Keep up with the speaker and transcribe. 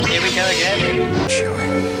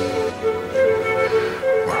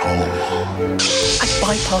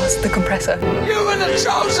bypass the compressor. You were the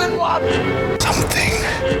chosen one! Something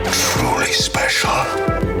truly special.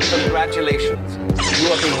 Congratulations. You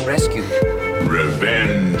are being rescued.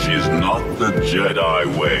 Revenge is not the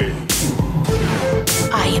Jedi way.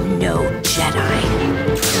 I am no Jedi.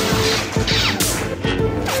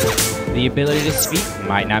 The ability to speak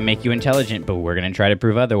might not make you intelligent, but we're going to try to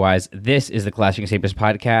prove otherwise. This is the Clashing Sabers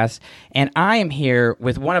podcast, and I am here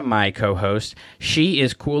with one of my co-hosts. She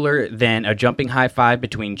is cooler than a jumping high five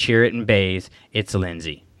between Chirrut and Baze. It's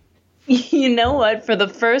Lindsay. You know what? For the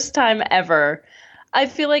first time ever, I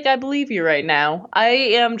feel like I believe you right now. I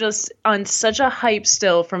am just on such a hype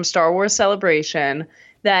still from Star Wars Celebration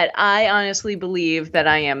that I honestly believe that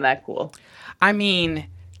I am that cool. I mean,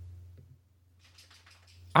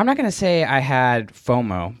 I'm not going to say I had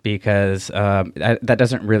FOMO because that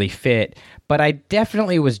doesn't really fit, but I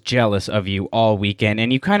definitely was jealous of you all weekend,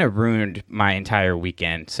 and you kind of ruined my entire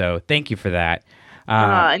weekend, so thank you for that.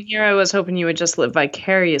 And here I was hoping you would just live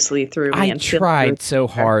vicariously through me. I tried so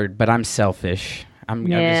hard, but I'm selfish. I'm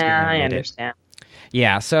just gonna I admit understand. it.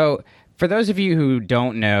 Yeah, so for those of you who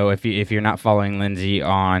don't know, if you're not following Lindsay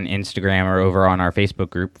on Instagram or over on our Facebook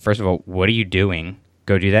group, first of all, what are you doing?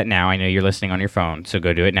 Go do that now. I know you're listening on your phone, so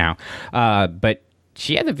go do it now. But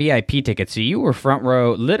she had the VIP ticket, so you were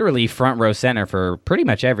literally front row center for pretty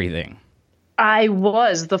much everything. I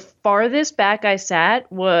was. The farthest back I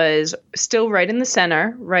sat was still right in the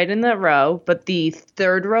center, right in the row, but the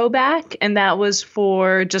third row back, and that was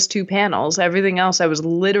for just two panels. Everything else, I was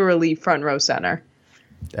literally front row center.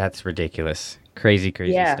 That's ridiculous. Crazy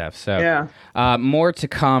Yeah. stuff. So more to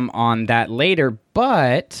come on that later,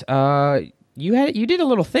 but you did a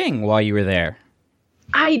little thing while you were there.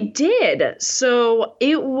 I did. So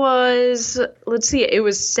it was, it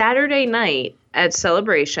was Saturday night at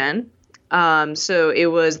Celebration. So it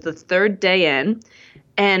was the third day in,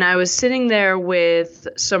 and I was sitting there with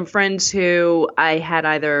some friends who I had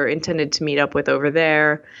either intended to meet up with over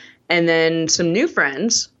there, and then some new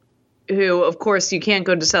friends who, of course, you can't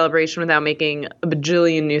go to Celebration without making a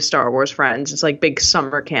bajillion new Star Wars friends. It's like big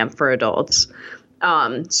summer camp for adults.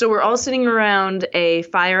 So we're all sitting around a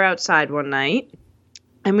fire outside one night,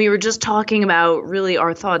 and we were just talking about really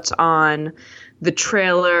our thoughts on the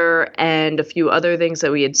trailer and a few other things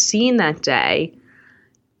that we had seen that day.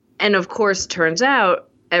 And of course, turns out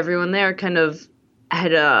everyone there kind of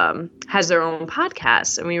has their own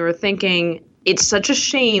podcast. And we were thinking, it's such a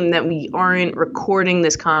shame that we aren't recording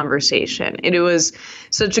this conversation. It was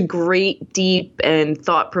such a great, deep, and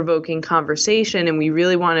thought-provoking conversation, and we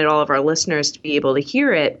really wanted all of our listeners to be able to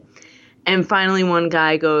hear it. And finally, one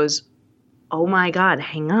guy goes, "Oh my God,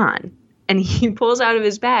 hang on." And he pulls out of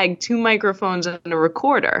his bag 2 microphones and a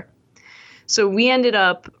recorder. So we ended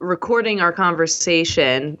up recording our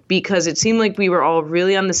conversation because it seemed like we were all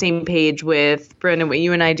really on the same page with, Brandon, what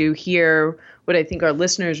you and I do here, what I think our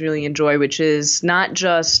listeners really enjoy, which is not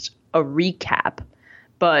just a recap,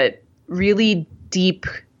 but really deep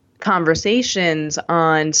conversations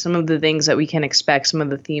on some of the things that we can expect, some of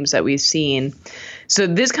the themes that we've seen. So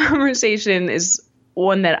this conversation is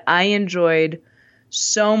one that I enjoyed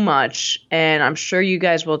so much, and I'm sure you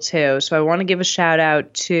guys will too. So I want to give a shout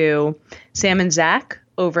out to Sam and Zach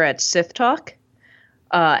over at Sith Talk,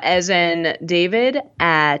 as in David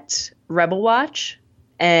at Rebel Watch,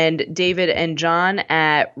 and David and John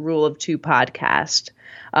at Rule of Two Podcast.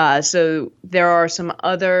 So there are some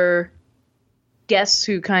other guests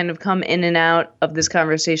who kind of come in and out of this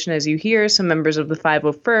conversation as you hear, some members of the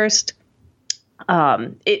 501st.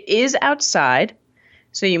 It is outside,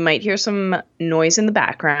 so you might hear some noise in the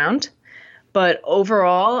background. But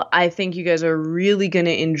overall, I think you guys are really going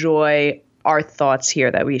to enjoy our thoughts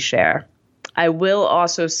here that we share. I will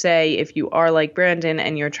also say, if you are like Brandon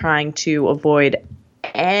and you're trying to avoid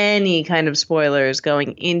any kind of spoilers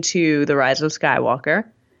going into The Rise of Skywalker,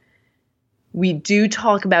 we do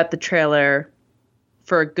talk about the trailer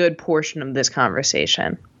for a good portion of this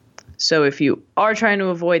conversation. So if you are trying to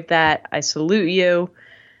avoid that, I salute you.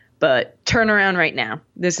 But turn around right now.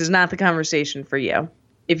 This is not the conversation for you.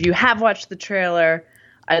 If you have watched the trailer,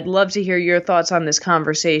 I'd love to hear your thoughts on this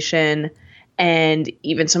conversation and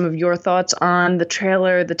even some of your thoughts on the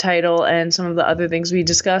trailer, the title, and some of the other things we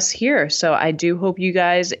discuss here. So I do hope you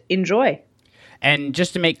guys enjoy. And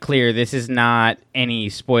just to make clear, this is not any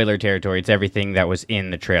spoiler territory. It's everything that was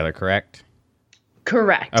in the trailer, correct?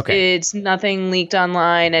 Correct. Okay. It's nothing leaked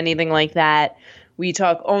online, anything like that. We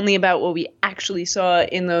talk only about what we actually saw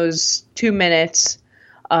in those 2 minutes,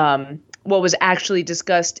 what was actually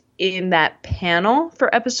discussed in that panel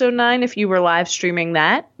for episode 9, if you were live streaming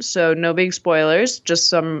that. So no big spoilers, just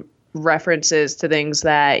some references to things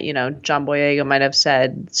that, John Boyega might have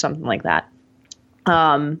said, something like that.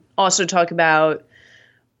 Also talk about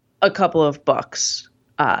a couple of books.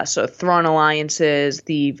 So Thrawn Alliances,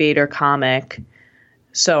 the Vader comic,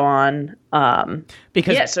 so on.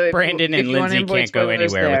 Because so Brandon and Lindsay can't go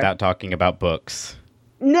anywhere without talking about books.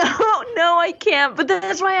 No, I can't. But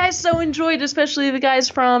that's why I so enjoyed, especially the guys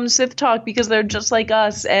from Sith Talk, because they're just like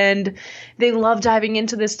us and they love diving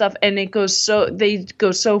into this stuff. And they go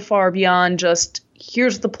so far beyond just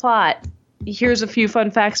here's the plot. Here's a few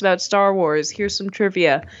fun facts about Star Wars. Here's some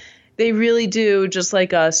trivia. They really do, just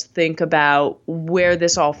like us, think about where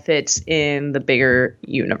this all fits in the bigger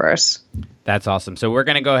universe. That's awesome. So we're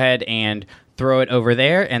going to go ahead and throw it over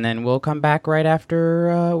there, and then we'll come back right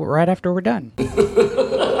after we're done.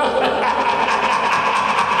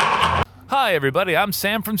 Hi, everybody. I'm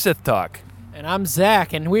Sam from Sith Talk. And I'm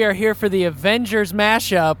Zach, and we are here for the Avengers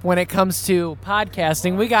mashup when it comes to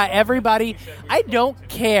podcasting. We got everybody. I don't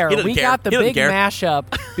care. We got the big mashup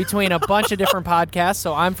between a bunch of different podcasts.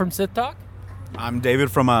 So I'm from Sith Talk. I'm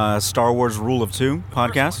David from Star Wars Rule of Two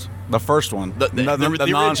podcast. The first one. The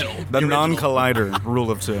original. The non-collider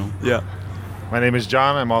Rule of Two. Yeah. My name is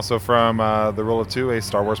John. I'm also from the Rule of Two, a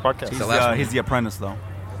Star Wars podcast. He's the apprentice, though.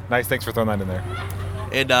 Nice. Thanks for throwing that in there.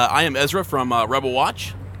 And I am Ezra from Rebel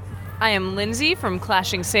Watch. I am Lindsay from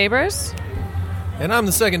Clashing Sabers. And I'm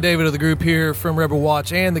the second David of the group here from Rebel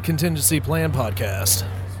Watch and the Contingency Plan podcast.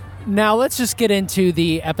 Now, let's just get into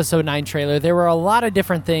the Episode 9 trailer. There were a lot of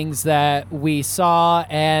different things that we saw,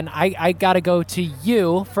 and I got to go to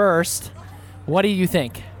you first. What do you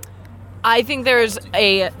think? I think there's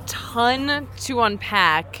a ton to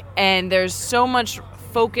unpack, and there's so much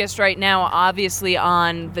focus right now, obviously,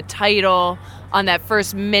 on the title, on that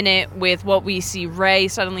first minute with what we see Rey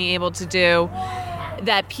suddenly able to do,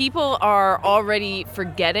 that people are already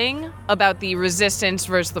forgetting about the Resistance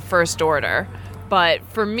versus the First Order. But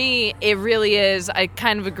for me, it really is, I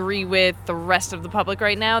kind of agree with the rest of the public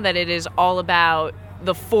right now, that it is all about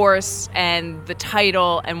the Force and the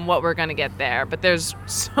title and what we're going to get there. But there's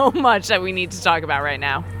so much that we need to talk about right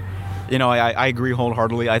now. You know, I agree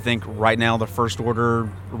wholeheartedly. I think right now the First Order,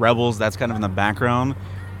 Rebels, that's kind of in the background.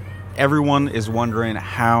 Everyone is wondering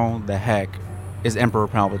how the heck is Emperor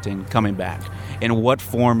Palpatine coming back? In what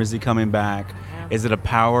form is he coming back? Is it a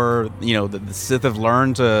power, that the Sith have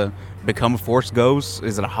learned to become Force ghosts?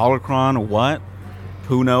 Is it a holocron? What?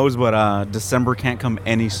 Who knows? But December can't come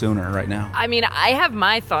any sooner right now. I mean, I have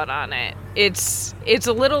my thought on it. It's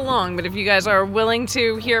a little long, but if you guys are willing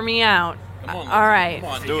to hear me out. All right. Come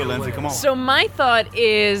on, do it, Lindsay. Come on. So my thought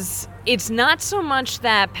is, it's not so much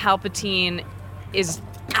that Palpatine is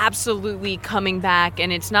absolutely coming back,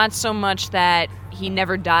 and it's not so much that he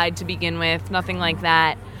never died to begin with, nothing like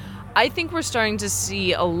that. I think we're starting to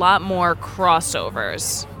see a lot more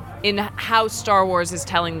crossovers in how Star Wars is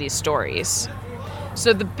telling these stories.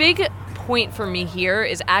 So the big point for me here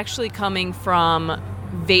is actually coming from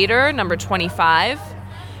Vader, number 25.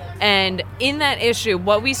 And in that issue,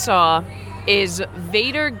 what we saw is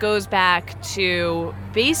Vader goes back to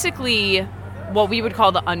basically what we would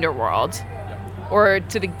call the underworld, or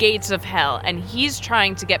to the gates of hell, and he's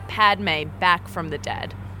trying to get Padme back from the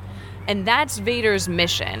dead. And that's Vader's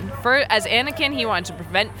mission. As Anakin, he wanted to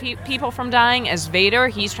prevent people from dying. As Vader,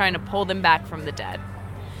 he's trying to pull them back from the dead.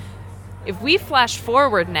 If we flash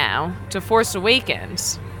forward now to Force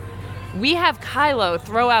Awakens, we have Kylo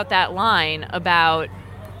throw out that line about,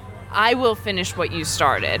 I will finish what you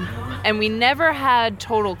started. And we never had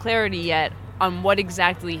total clarity yet on what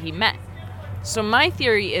exactly he meant. So my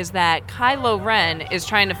theory is that Kylo Ren is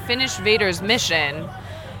trying to finish Vader's mission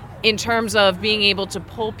in terms of being able to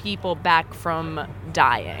pull people back from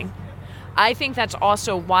dying. I think that's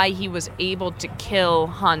also why he was able to kill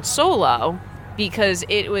Han Solo, because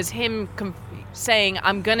it was him saying,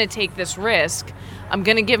 I'm going to take this risk. I'm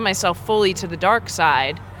going to give myself fully to the dark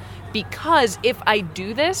side, because if I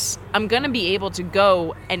do this, I'm going to be able to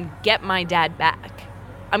go and get my dad back.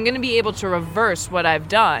 I'm going to be able to reverse what I've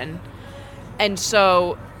done. And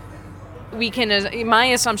so we can. My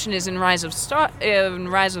assumption is in Rise of Skywalker,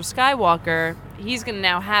 he's going to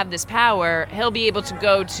now have this power. He'll be able to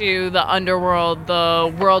go to the underworld,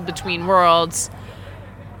 the world between worlds,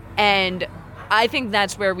 and I think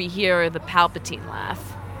that's where we hear the Palpatine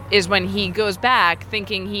laugh. Is when he goes back,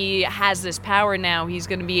 thinking he has this power now. He's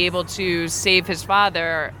going to be able to save his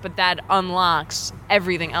father, but that unlocks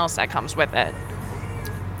everything else that comes with it.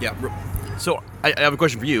 Yeah. So I have a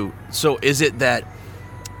question for you. So is it that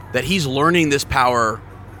he's learning this power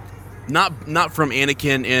not from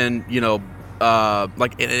Anakin and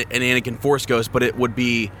like an Anakin Force Ghost, but it would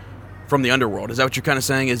be from the underworld? Is that what you're kind of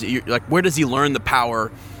saying? Is it, like, where does he learn the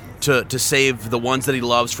power to save the ones that he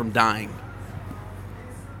loves from dying?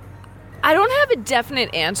 I don't have a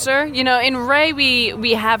definite answer. You know, in Rey,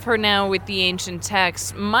 we have her now with the ancient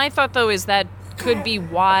texts. My thought, though, is that could be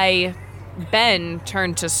why Ben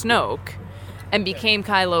turned to Snoke and became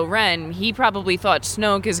Kylo Ren. He probably thought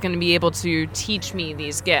Snoke is going to be able to teach me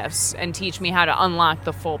these gifts and teach me how to unlock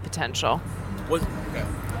the full potential.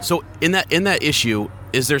 So in that issue,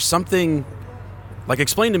 is there something, like,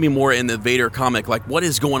 explain to me more in the Vader comic, like what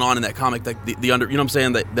is going on in that comic, like the under, you know what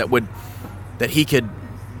I'm saying, that he could,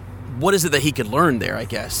 what is it that he could learn there, I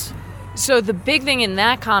guess? So the big thing in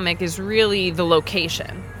that comic is really the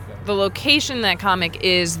location. The location in that comic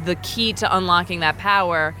is the key to unlocking that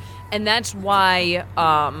power, and that's why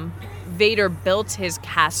Vader built his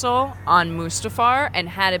castle on Mustafar and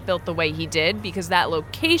had it built the way he did, because that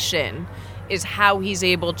location is how he's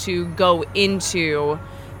able to go into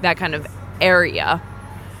that kind of area.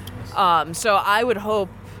 So I would hope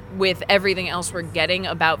with everything else we're getting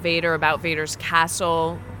about Vader, about Vader's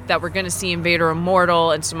castle, that we're going to see in Vader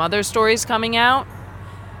Immortal and some other stories coming out.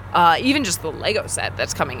 Even just the Lego set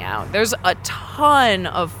that's coming out. There's a ton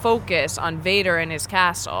of focus on Vader and his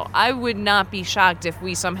castle. I would not be shocked if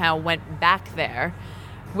we somehow went back there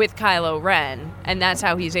with Kylo Ren, and that's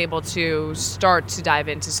how he's able to start to dive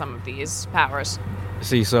into some of these powers.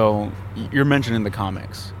 See, so you're mentioning the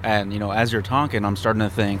comics, and, you know, as you're talking, I'm starting to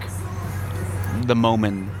think the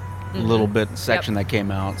Momin little bit section that came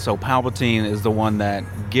out. So Palpatine is the one that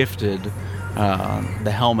gifted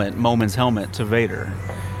the helmet, Momin's helmet, to Vader.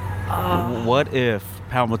 What if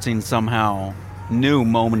Palpatine somehow knew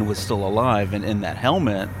Momin was still alive and in that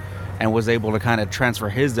helmet, and was able to kind of transfer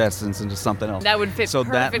his essence into something else? That would fit so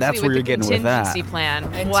perfectly that's where with you're the getting with that. contingency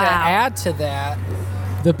plan. And wow. to add to that,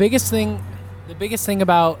 the biggest thing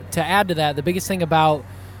about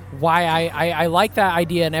why I like that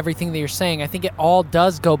idea and everything that you're saying, I think it all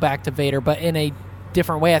does go back to Vader, but in a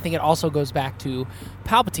different way. I think it also goes back to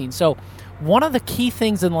Palpatine. So one of the key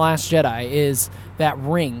things in The Last Jedi is that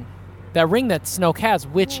ring that Snoke has,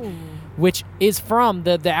 which is from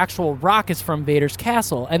the actual rock is from Vader's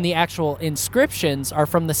castle, and the actual inscriptions are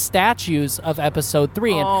from the statues of Episode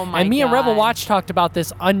 3. And me and Rebel Watch talked about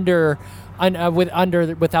this without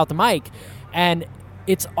the mic, and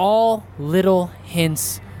it's all little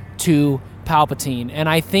hints to Palpatine, and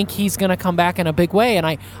I think he's going to come back in a big way. And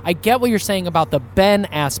I get what you're saying about the Ben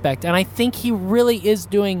aspect, and I think he really is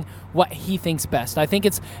doing what he thinks best. I think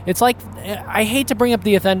it's like, I hate to bring up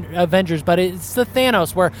the Avengers, but it's the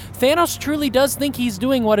Thanos, where Thanos truly does think he's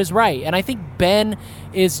doing what is right, and I think Ben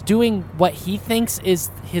is doing what he thinks is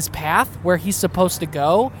his path, where he's supposed to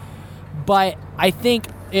go. But I think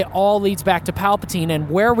it all leads back to Palpatine, and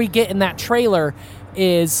where we get in that trailer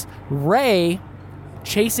is Rey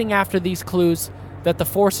chasing after these clues that the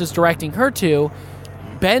Force is directing her to.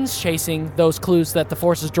 Ben's chasing those clues that the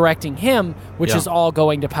Force is directing him, which is all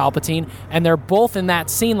going to Palpatine, and they're both in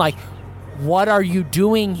that scene like, what are you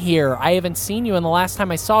doing here? I haven't seen you, and the last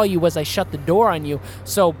time I saw you was I shut the door on you.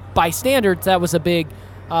 So by standards, that was a big...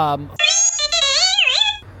 and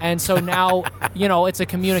so now, it's a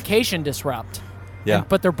communication disrupt. Yeah.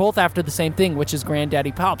 But they're both after the same thing, which is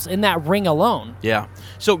Granddaddy Palps, in that ring alone. Yeah.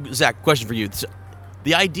 So, Zach, question for you.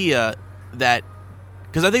 The idea that...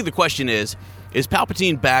 Because I think the question is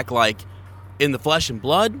Palpatine back, like, in the flesh and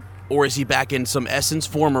blood, or is he back in some essence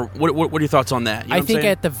form, or what are your thoughts on that? You know I think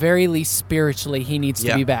at the very least, spiritually, he needs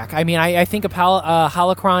to be back. I mean, I think a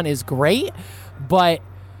holocron is great, but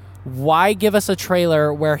why give us a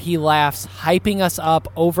trailer where he laughs, hyping us up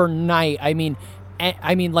overnight? I mean,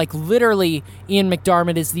 like, literally, Ian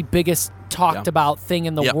McDiarmid is the biggest talked about thing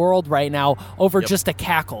in the world right now over just a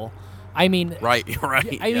cackle. I mean, right.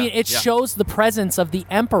 I mean, it shows the presence of the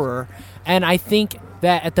Emperor, and I think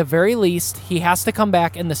that at the very least, he has to come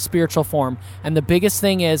back in the spiritual form. And the biggest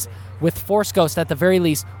thing is, with Force Ghost, at the very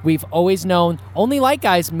least, we've always known only light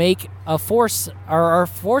guys make a Force or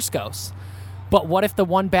Force Ghosts. But what if the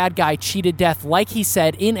one bad guy cheated death, like he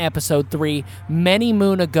said in Episode 3, many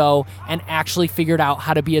moon ago, and actually figured out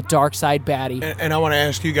how to be a dark side baddie? And I want to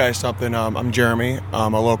ask you guys something. I'm Jeremy.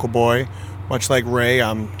 I'm a local boy. Much like Ray,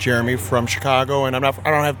 I'm Jeremy from Chicago, and I don't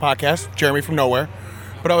have a podcast, Jeremy from nowhere.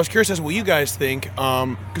 But I was curious as to what you guys think,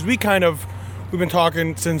 because we've been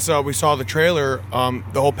talking since we saw the trailer,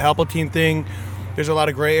 the whole Palpatine thing. There's a lot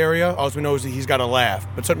of gray area. All we know is that he's got a laugh.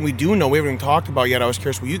 But something we do know, we haven't even talked about yet, I was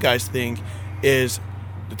curious what you guys think, is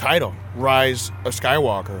the title, Rise of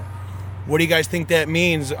Skywalker. What do you guys think that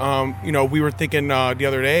means? We were thinking the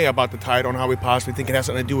other day about the title and how we possibly think it has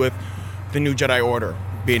something to do with the new Jedi Order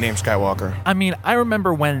being named Skywalker. I mean, I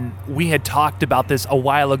remember when we had talked about this a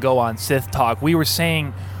while ago on Sith Talk, we were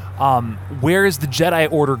saying, where is the Jedi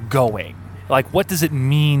Order going? Like, what does it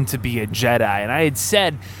mean to be a Jedi? And I had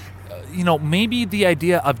said, maybe the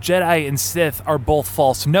idea of Jedi and Sith are both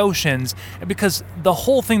false notions, because the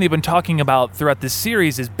whole thing they've been talking about throughout this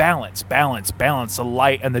series is balance, the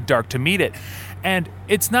light and the dark to meet it. And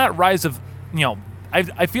it's not rise of,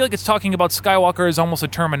 I feel like it's talking about Skywalker as almost a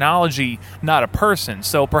terminology, not a person.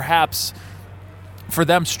 So perhaps for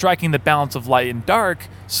them striking the balance of light and dark,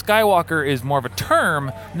 Skywalker is more of a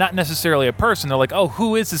term, not necessarily a person. They're like, oh,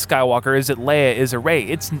 who is the Skywalker? Is it Leia? Is it Rey?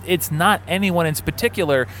 It's not anyone in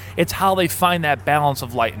particular. It's how they find that balance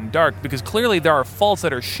of light and dark, because clearly there are faults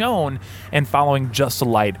that are shown in following just the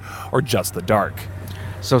light or just the dark.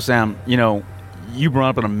 So, Sam, you brought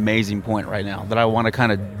up an amazing point right now that I want to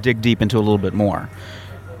kind of dig deep into a little bit more.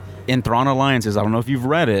 In Thrawn Alliances, I don't know if you've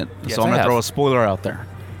read it, so I'm going to throw a spoiler out there.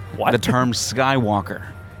 What? The term Skywalker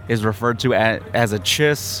is referred to as a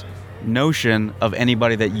Chiss notion of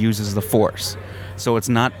anybody that uses the Force. So it's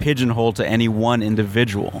not pigeonholed to any one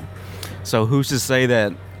individual. So who's to say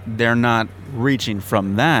that they're not reaching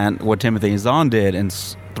from that, what Timothy Zahn did in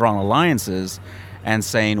Thrawn Alliances, and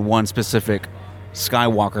saying one specific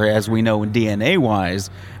Skywalker, as we know in DNA-wise,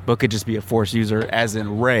 but could just be a Force user, as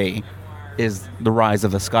in Rey is the rise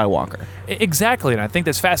of the Skywalker. Exactly, and I think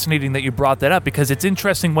that's fascinating that you brought that up, because it's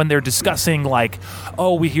interesting when they're discussing, like,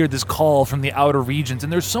 oh, we hear this call from the outer regions,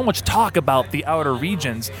 and there's so much talk about the outer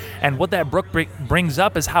regions, and what that book brings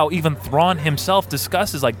up is how even Thrawn himself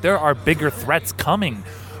discusses, like, there are bigger threats coming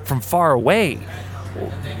from far away.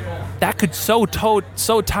 That could so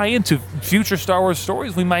tie into future Star Wars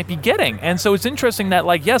stories we might be getting. And so it's interesting that,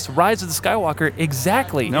 like, yes, Rise of the Skywalker,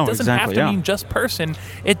 exactly. No, it doesn't exactly, have to mean just person.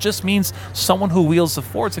 It just means someone who wields the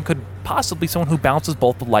Force, and could possibly someone who balances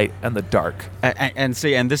both the light and the dark. And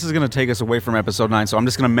this is going to take us away from Episode 9, so I'm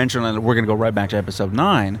just going to mention that we're going to go right back to Episode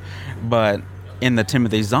 9. But in the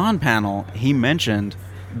Timothy Zahn panel, he mentioned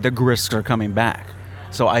the Grisks are coming back.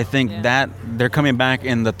 So I think that they're coming back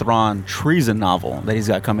in the Thrawn treason novel that he's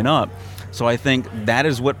got coming up. So I think that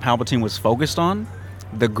is what Palpatine was focused on,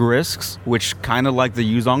 the Grisks, which kind of like the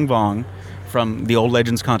Yuzong Vong from the old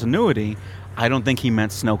Legends continuity. I don't think he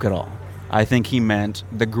meant Snoke at all. I think he meant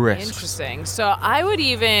the Grisks. Interesting. So I would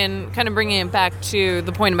even kind of bring it back to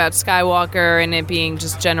the point about Skywalker and it being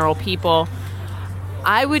just general people.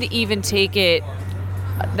 I would even take it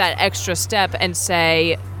that extra step and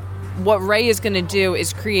say, what Rey is going to do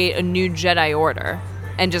is create a new Jedi Order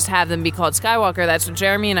and just have them be called Skywalker. That's what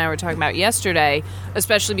Jeremy and I were talking about yesterday,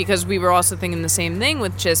 especially because we were also thinking the same thing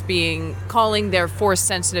with just calling their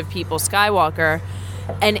Force-sensitive people Skywalker.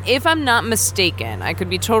 And if I'm not mistaken, I could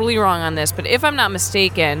be totally wrong on this, but if I'm not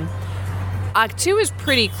mistaken, Ahch-To is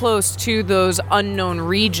pretty close to those unknown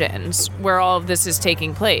regions where all of this is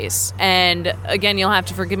taking place. And again, you'll have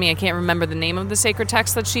to forgive me, I can't remember the name of the sacred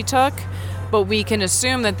text that she took, but we can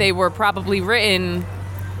assume that they were probably written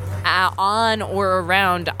on or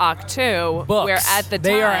around Ahch-To, books. Where at the time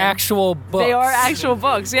they are actual books. They are actual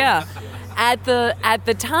books, yeah. At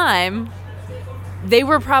the time, they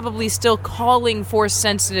were probably still calling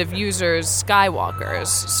Force-sensitive users Skywalkers.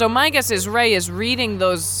 So my guess is Rey is reading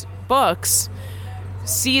those books,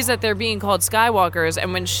 sees that they're being called Skywalkers,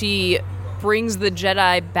 and when she brings the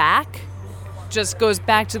Jedi back, just goes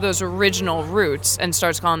back to those original roots and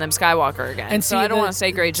starts calling them Skywalker again. And so I don't want to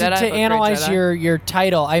say Great Jedi. To analyze Great Jedi. your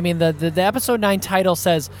title, I mean the Episode 9 title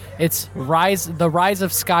says it's the Rise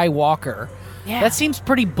of Skywalker. Yeah. That seems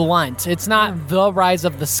pretty blunt. It's not the Rise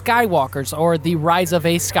of the Skywalkers or the Rise of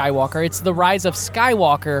a Skywalker. It's the Rise of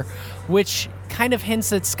Skywalker, which kind of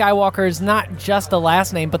hints that Skywalker is not just a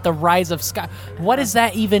last name, but the Rise of Sky. What does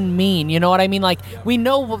that even mean? You know what I mean? Like, we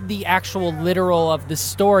know the actual literal of the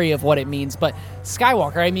story of what it means, but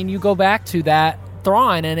Skywalker, I mean, you go back to that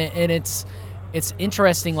Thrawn, and it's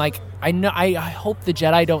interesting. Like, I hope the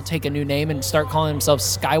Jedi don't take a new name and start calling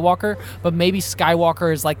themselves Skywalker, but maybe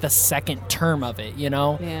Skywalker is like the second term of it, you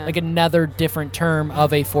know? Yeah. Like another different term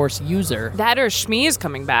of a Force user. That or Shmi is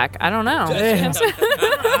coming back. I don't know.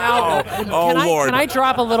 Lord. Can I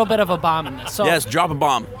drop a little bit of a bomb in this? So, yes, drop a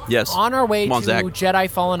bomb. Yes. On our way to Zach. Jedi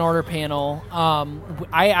Fallen Order panel,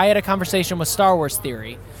 I had a conversation with Star Wars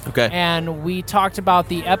Theory. Okay. And we talked about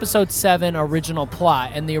the Episode 7 original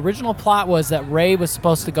plot. And the original plot was that Rey was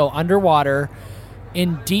supposed to go underwater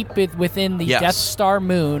in deep within the Death Star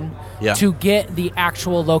moon to get the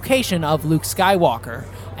actual location of Luke Skywalker.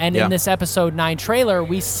 And in this Episode 9 trailer,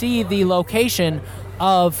 we see the location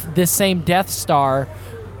of this same Death Star.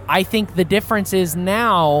 I think the difference is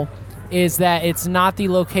now is that it's not the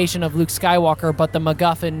location of Luke Skywalker, but the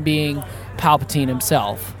MacGuffin being Palpatine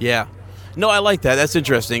himself. Yeah. No, I like that. That's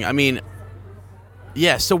interesting. I mean,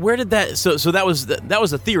 yeah. So where did that? So that was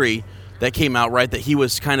the theory that came out, right? That he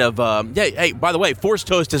was kind of hey, by the way, Force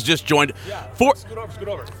Toast has just joined. Scoot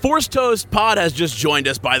over. Force Toast Pod has just joined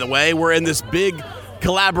us, by the way. We're in this big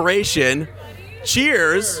collaboration.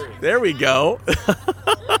 Cheers. There we go.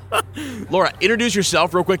 Laura, introduce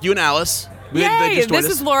yourself real quick. You and Alice. Yay! This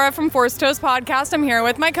is Laura from Force Toast Podcast. I'm here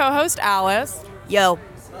with my co-host, Alice. Yo.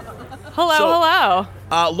 Hello.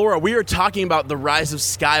 Laura, we are talking about The Rise of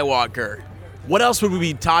Skywalker. What else would we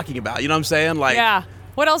be talking about? You know what I'm saying? Yeah.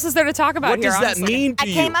 What else is there to talk about here? What does honestly? that mean to I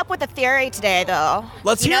came up with a theory today, though.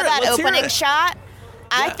 Let's hear it. That Let's hear opening it. shot?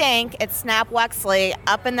 I think it's Snap Wexley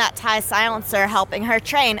up in that TIE silencer helping her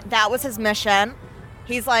train. That was his mission.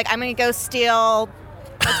 He's like, I'm going to go steal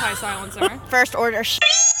a TIE silencer. First Order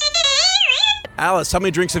Alice, how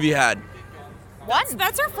many drinks have you had? One.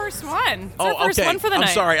 That's our first one. It's Oh, our first okay. one for the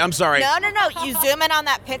night. I'm sorry. No. You zoom in on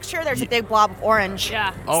that picture, there's a big blob of orange.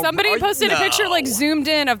 Yeah. Oh, Somebody posted a picture, like, zoomed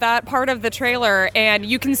in of that part of the trailer, and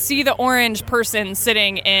you can see the orange person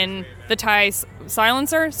sitting in the TIE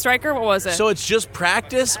silencer. Striker, what was it? So it's just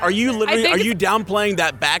practice? Are you downplaying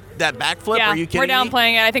that backflip? Yeah, Are you kidding we're me?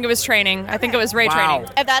 downplaying it. I think it was training. I think it was ray training.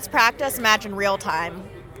 If that's practice, imagine real time.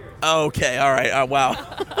 Okay, all right. Wow.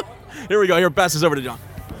 Here we go. Here, pass this over to John.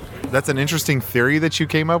 That's an interesting theory that you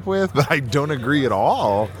came up with, but I don't agree at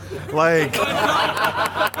all. Like,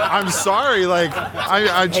 I'm sorry. Like,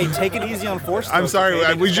 Hey, take it easy on Force. I'm sorry.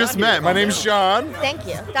 Okay? We just met. My name's Sean. Thank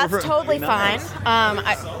you. That's totally fine.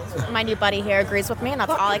 My new buddy here agrees with me, and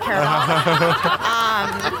that's all I care about.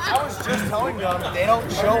 I was just telling them they don't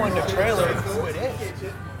show in the trailer who it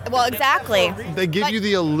is. Well, exactly. They give you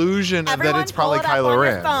the illusion that Everyone it's probably pull it up Kylo on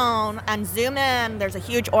Ren. your phone and zoom in. There's a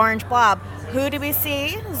huge orange blob. Who do we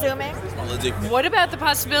see zooming? What about the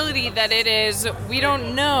possibility that it is, we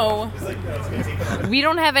don't know, we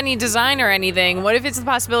don't have any design or anything. What if it's the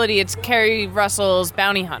possibility it's Kerry Russell's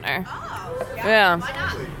bounty hunter? Yeah.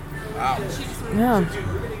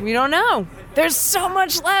 Yeah. We don't know. There's so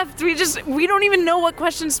much left. We don't even know what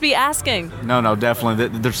questions to be asking. No, definitely.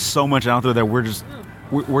 There's so much out there that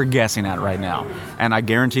we're guessing at right now. And I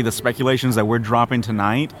guarantee the speculations that we're dropping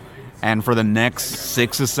tonight and for the next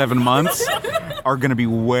 6 to 7 months are going to be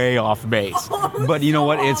way off base. But you know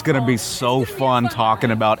what? It's going to be so fun talking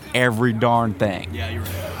about every darn thing. Yeah, you're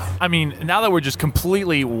right. I mean, now that we're just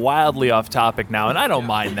completely wildly off topic now, and I don't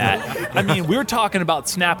mind that. I mean, we were talking about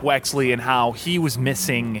Snap Wexley and how he was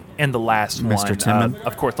missing in the last Mr. one. Timon.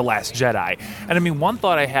 Of course, The Last Jedi. And I mean, one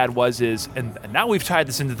thought I had and now we've tied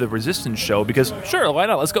this into the Resistance show because, sure, why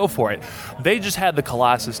not? Let's go for it. They just had the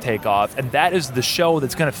Colossus take off, and that is the show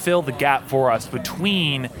that's going to fill the gap for us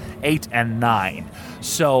between 8 and 9.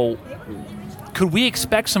 So, could we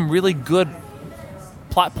expect some really good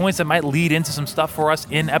plot points that might lead into some stuff for us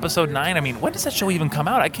in episode 9? I mean, when does that show even come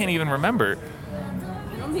out? I can't even remember.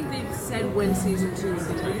 I don't think they've said when season 2 is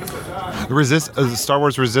going to Star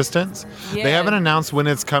Wars Resistance. Yeah. They haven't announced when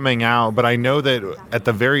it's coming out, but I know that at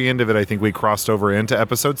the very end of it, I think we crossed over into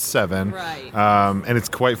episode 7. Right. And it's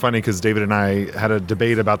quite funny because David and I had a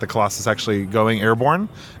debate about the Colossus actually going airborne.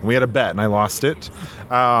 And we had a bet, and I lost it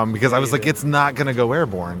because I was like, it's not going to go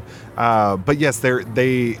airborne. But yes,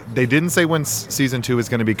 they didn't say when season 2 is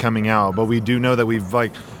going to be coming out, but we do know that we've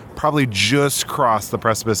probably just crossed the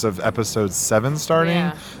precipice of episode 7 starting.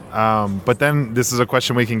 Yeah. But then this is a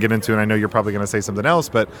question we can get into, and I know you're probably going to say something else,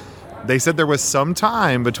 but they said there was some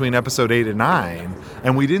time between episode 8 and 9,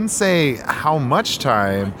 and we didn't say how much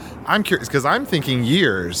time. I'm curious because I'm thinking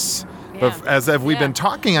years. But as we've been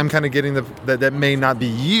talking, I'm kind of getting that may not be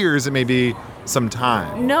years, it may be some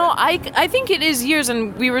time. No, I think it is years,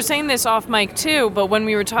 and we were saying this off mic too, but when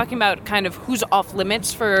we were talking about kind of who's off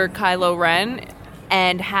limits for Kylo Ren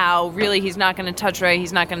and how really he's not going to touch Rey,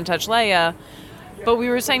 he's not going to touch Leia, but we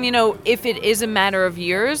were saying, if it is a matter of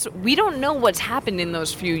years, we don't know what's happened in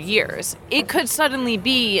those few years. It could suddenly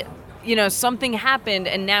be, something happened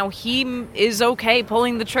and now he is okay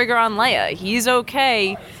pulling the trigger on Leia. He's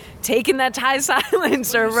okay taking that TIE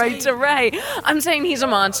silencer right to Rey. I'm saying he's a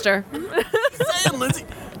monster.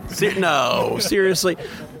 No, seriously.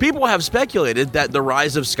 People have speculated that the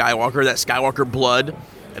rise of Skywalker, that Skywalker blood,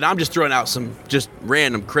 and I'm just throwing out some just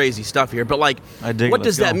random crazy stuff here, but what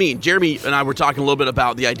does that mean? Jeremy and I were talking a little bit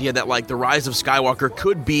about the idea that the rise of Skywalker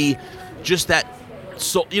could be just that, that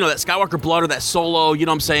Skywalker blood or that Solo, you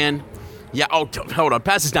know what I'm saying? Yeah, hold on.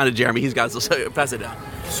 Pass this down to Jeremy. He's got it. Pass it down.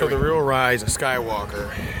 So the real rise of Skywalker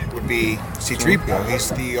would be C-3PO.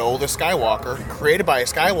 He's the oldest Skywalker, created by a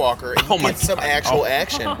Skywalker, and he gets some actual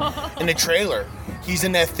action in the trailer. He's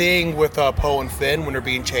in that thing with Poe and Finn when they're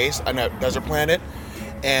being chased on a desert planet,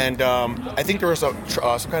 And I think there was some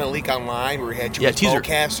kind of leak online where he had Chewie's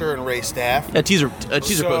bowcaster and Rey's staff. Yeah, teaser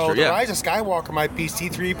poster. So the Rise of Skywalker might be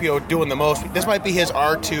C-3PO doing the most. This might be his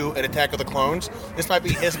R2 at Attack of the Clones. This might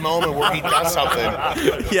be his moment where he does something.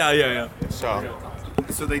 Yeah.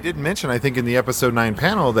 So they did mention, I think, in the Episode 9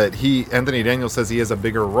 panel that Anthony Daniels says he has a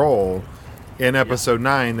bigger role in Episode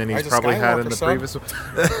 9 than he's probably had in the previous one.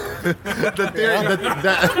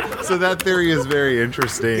 So that theory is very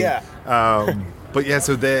interesting. Yeah. But yeah,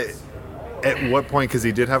 so at what point, because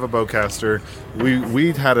he did have a bowcaster,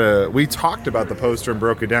 we talked about the poster and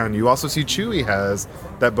broke it down. You also see Chewie has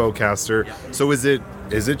that bowcaster. So is it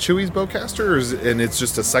Chewie's bowcaster, and it's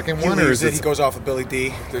just a second one, or is it? He goes off with Billy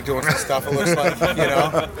D. They're doing some stuff. It looks like,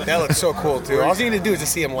 that looks so cool too. All you need to do is to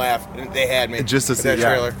see him laugh. And they had me just to see that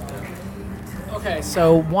trailer. Okay,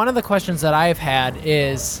 so one of the questions that I've had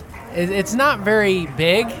is, it's not very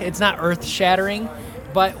big. It's not earth-shattering.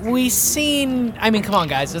 But we've seen, I mean, come on,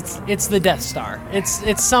 guys. It's the Death Star.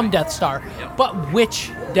 It's some Death Star. But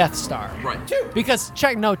which Death Star? Right. Because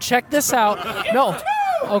check this out. No.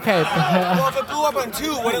 Okay. Well, if it blew up on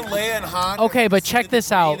 2, wouldn't Leia and Han? Okay, but check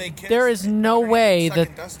this out. There is no way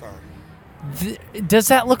that. Death Star. Does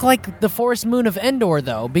that look like the forest moon of Endor,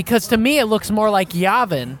 though? Because to me, it looks more like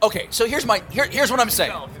Yavin. Okay, so here's what I'm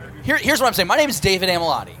saying. Here's what I'm saying. My name is David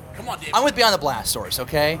Amilati. Come on, David. I'm with Beyond the Blast Source,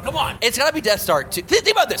 okay? Come on. It's gotta be Death Star 2.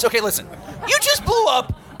 Think about this. Okay, listen. You just blew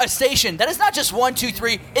up a station that is not just 1, 2,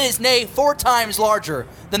 3. It is, nay, 4 times larger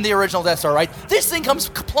than the original Death Star, right? This thing comes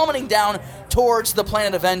plummeting down towards the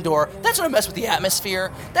planet of Endor. That's gonna mess with the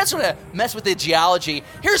atmosphere. That's gonna mess with the geology.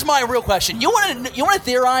 Here's my real question. You wanna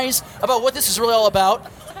theorize about what this is really all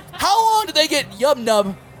about? How long did they get Yub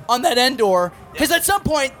Nub on that Endor? Because at some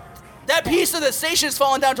point, that piece of the station is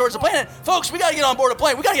falling down towards the planet. Folks, we gotta get on board a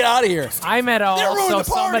plane. We gotta get out of here. I'm at all, so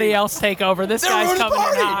somebody else take over. This guy's coming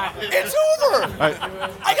in hot. It's over.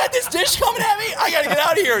 I got this dish coming at me. I gotta get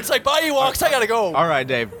out of here. It's like Bayou Walks. I gotta go. All right,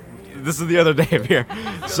 Dave. This is the other Dave here.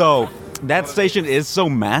 So that station is so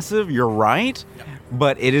massive. You're right.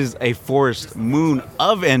 But it is a forest moon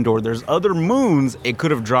of Endor. There's other moons it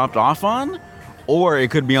could have dropped off on, or it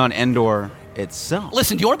could be on Endor itself.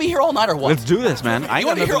 Listen, do you want to be here all night or what? Let's do this, man. I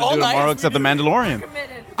got nothing to do tomorrow except the Mandalorian.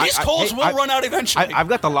 These calls will run out eventually. I've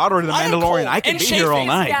got the lottery to the Mandalorian. I can be here all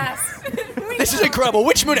night. This is incredible.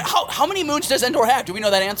 Which moon? How many moons does Endor have? Do we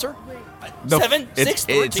know that answer? 7, 6,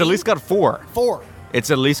 13? It's at least got 4. 4.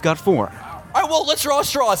 It's at least got 4. All right, well, let's draw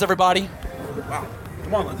straws, everybody. Wow.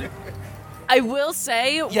 Come on, Lindsay. I will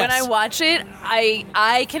say, when I watch it,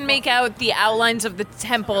 I can make out the outlines of the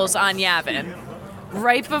temples on Yavin.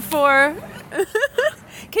 Right before...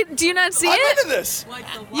 Do you not see it? I'm into this.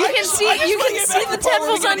 You can see the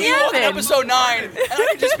temples on Yavin. Episode 9, and I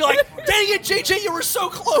can just be like, "Dang it, JJ, you were so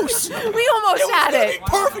close. We almost had it.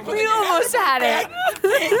 Perfect. We almost had it."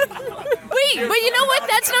 Wait, but you know what?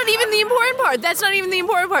 That's not even the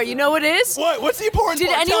important part. You know what is? What? What's the important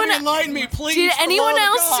part? Tell me, enlighten me, please. Did for anyone the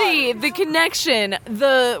love of else God. see the connection?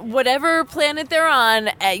 The whatever planet they're on,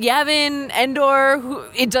 at Yavin, Endor,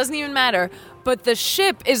 it doesn't even matter. But the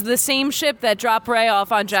ship is the same ship that dropped Rey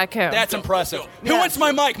off on Jakku. That's impressive. Who wants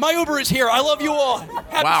my mic? My Uber is here. I love you all.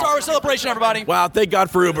 Happy Star Wars Celebration, everybody. Wow, thank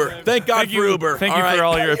God for Uber. Thank God for Uber. Thank you for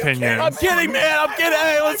all your opinions. I'm kidding, man. I'm kidding.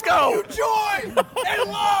 Hey, let's go. Joy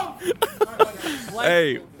and love.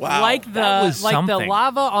 Hey, wow. Like the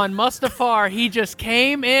lava on Mustafar, he just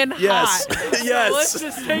came in Yes. hot. Yes. So let's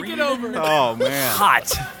just take it over. Oh, man.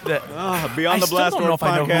 Hot. Beyond the Blast Door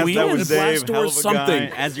podcast, that was Dave. Hell of a something.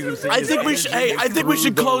 guy. As you can see, I think we should. Hey, I think we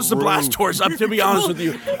should close the blast doors up. To be honest with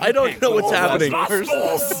you, I don't know what's happening.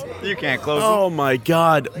 You can't close Oh my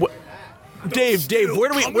God. Dave, where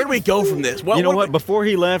do we go from this? You know what? Before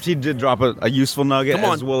he left, he did drop a useful nugget,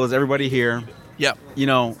 as well as everybody here. Yeah. You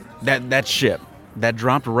know, that ship that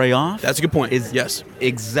dropped Rey off. That's a good point. Is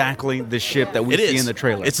exactly the ship that we see in the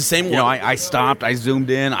trailer. It's the same one. You know, I stopped, I zoomed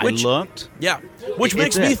in, I looked. Yeah. Which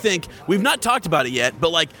makes me think, we've not talked about it yet,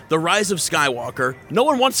 but like the Rise of Skywalker, no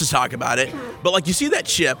one wants to talk about it, but like you see that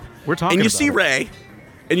ship, we're talking and you about see it. Rey,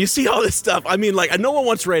 and you see all this stuff. I mean, like, no one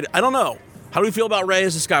wants Rey. I don't know. How do we feel about Rey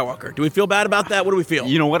as a Skywalker? Do we feel bad about that? What do we feel?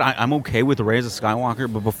 You know what? I'm okay with Rey as a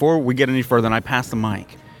Skywalker, but before we get any further, and I pass the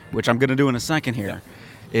mic, which I'm going to do in a second here,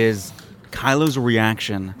 is Kylo's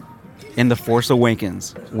reaction in The Force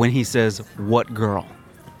Awakens when he says, "What girl?"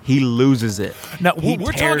 He loses it. Now, He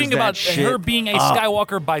we're tears talking that about shit her being a up.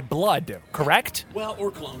 Skywalker by blood, correct? Well, or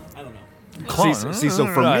clone. I don't know. Clone. See, so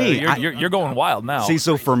for me, You're going wild now. See,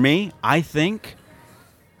 so for me, I think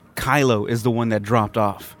Kylo is the one that dropped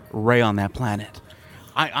off Rey on that planet.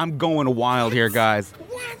 I'm going wild here, guys.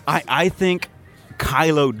 I think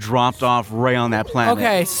Kylo dropped off Rey on that planet.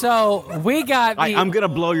 Okay, so we got the... I'm going to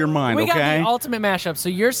blow your mind, we okay? got the ultimate mashup. So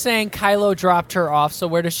you're saying Kylo dropped her off, so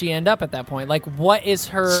where does she end up at that point? Like, what is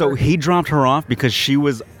her... So he dropped her off because she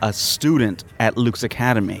was a student at Luke's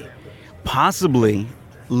academy. Possibly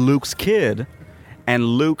Luke's kid, and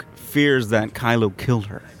Luke fears that Kylo killed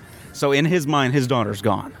her. So in his mind, his daughter's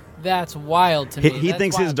gone. That's wild to me. He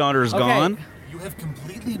thinks his daughter's gone. You have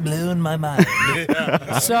completely blown my mind.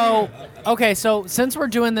 So since we're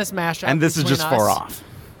doing this mashup, And this is between just us, far off.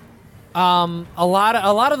 A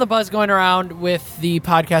lot of the buzz going around with the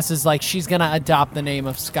podcast is like she's gonna adopt the name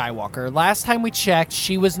of Skywalker. Last time we checked,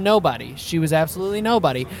 she was nobody. She was absolutely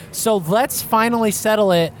nobody. So let's finally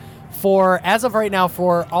settle it as of right now,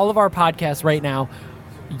 for all of our podcasts right now.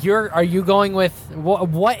 Are you going with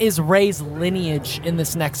what is Rey's lineage in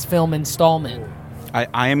this next film installment?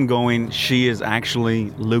 I am going. She is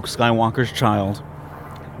actually Luke Skywalker's child,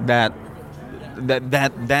 that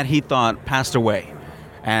he thought passed away,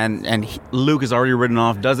 and Luke is already written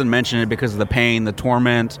off. Doesn't mention it because of the pain, the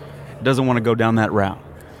torment. Doesn't want to go down that route.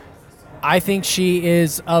 I think she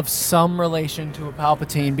is of some relation to a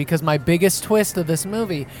Palpatine, because my biggest twist of this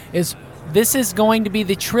movie is this is going to be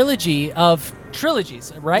the trilogy of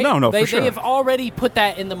trilogies, right? No, for sure. They have already put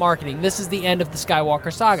that in the marketing. This is the end of the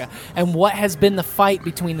Skywalker saga. And what has been the fight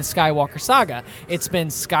between the Skywalker saga? It's been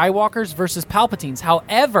Skywalkers versus Palpatines.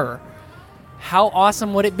 However, how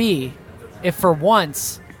awesome would it be if for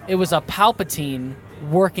once it was a Palpatine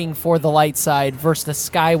working for the light side versus the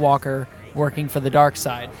Skywalker working for the dark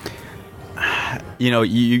side? You know,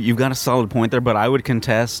 you've got a solid point there, but I would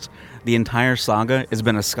contest the entire saga has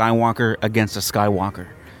been a Skywalker against a Skywalker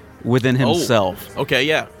within himself. Oh, okay,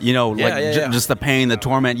 yeah. You know, just the pain, the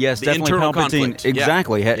torment. Yes, the definitely internal Palpatine. conflict.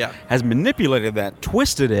 Exactly. Has manipulated that,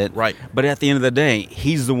 twisted it. Right. But at the end of the day,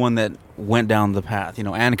 he's the one that went down the path. You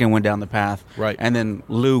know, Anakin went down the path. Right. And then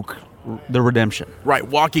Luke, the redemption. Right,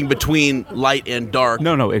 walking between light and dark.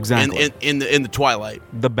 No, exactly. In the twilight.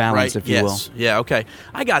 The balance, right? if you will. Yeah, okay.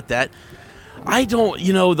 I got that. I don't,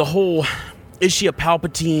 the whole, is she a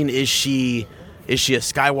Palpatine? Is she a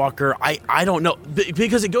Skywalker? I don't know.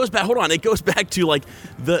 Because it goes back, it goes back to like,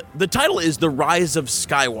 the title is The Rise of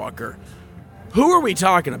Skywalker. Who are we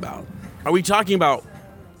talking about? Are we talking about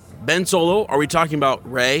Ben Solo? Are we talking about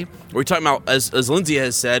Rey? Are we talking about, as Lindsay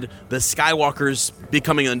has said, the Skywalkers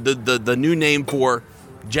becoming the new name for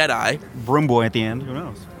Jedi? Broom Boy at the end, who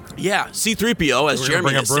knows? Yeah, C-3PO, as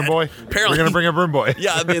Jeremy has said. Boy? Apparently, We're going to bring a Broom Boy.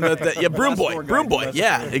 Yeah, I mean, Broom Boy.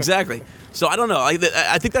 Yeah, exactly. So I don't know. I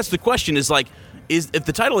think that's the question. Is like, if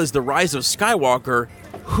the title is The Rise of Skywalker,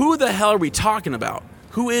 who the hell are we talking about?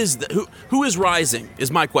 Who is rising?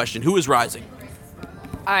 Is my question. Who is rising?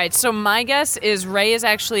 All right. So my guess is Rey is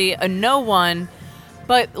actually a no one,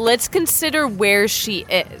 but let's consider where she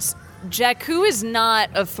is. Jakku is not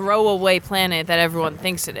a throwaway planet that everyone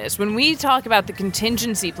thinks it is. When we talk about the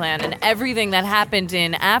contingency plan and everything that happened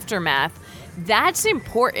in Aftermath, that's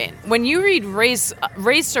important. When you read Rey's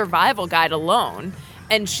survival guide alone,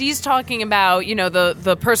 and she's talking about,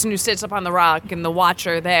 the person who sits up on the rock and the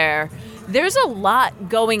Watcher there's a lot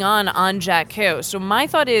going on Jakku. So my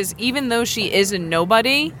thought is, even though she is a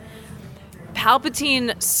nobody,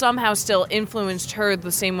 Palpatine somehow still influenced her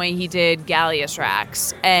the same way he did Gallius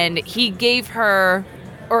Rax. And he gave her,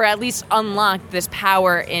 or at least unlocked this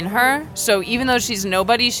power in her. So even though she's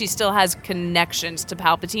nobody, she still has connections to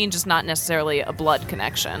Palpatine, just not necessarily a blood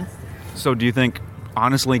connection. So do you think,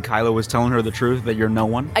 honestly, Kylo was telling her the truth, that you're no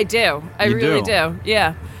one? I do. I really do.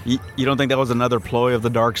 Yeah. You don't think that was another ploy of the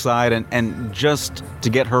dark side and just to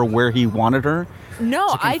get her where he wanted her?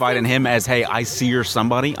 No, to confide in him as, hey, I see you're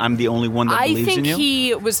somebody. I'm the only one that believes in you. I think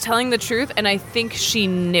he was telling the truth, and I think she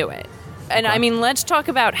knew it. And I mean, let's talk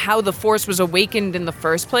about how the Force was awakened in the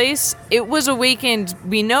first place. It was awakened,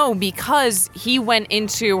 we know, because he went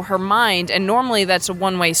into her mind, and normally that's a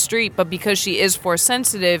one-way street, but because she is Force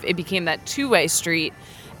sensitive, it became that two-way street.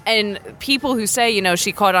 And people who say,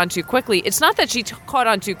 she caught on too quickly, it's not that she caught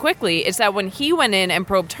on too quickly, it's that when he went in and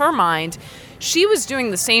probed her mind, she was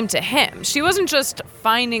doing the same to him. She wasn't just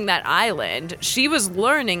finding that island. She was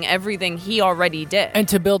learning everything he already did. And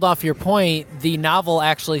to build off your point, the novel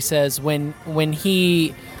actually says when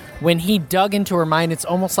he dug into her mind, it's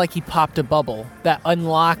almost like he popped a bubble that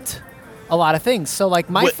unlocked a lot of things. So like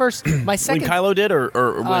my second... When Kylo did or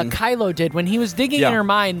when... Kylo did. When he was digging in her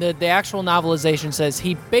mind, the actual novelization says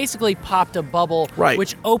he basically popped a bubble,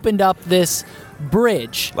 which opened up this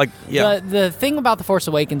bridge. The thing about The Force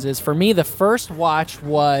Awakens is, for me, the first watch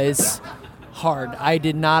was hard. I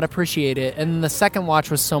did not appreciate it. And the second watch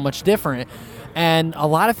was so much different. And a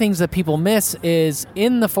lot of things that people miss is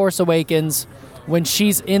in The Force Awakens, when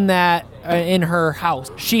she's in that in her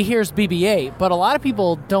house. She hears BB-8, but a lot of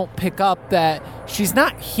people don't pick up that she's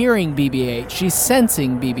not hearing BB-8. She's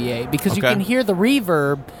sensing BB-8 because you can hear the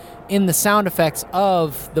reverb in the sound effects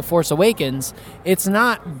of The Force Awakens. It's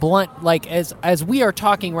not blunt like as we are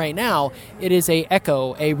talking right now. It is a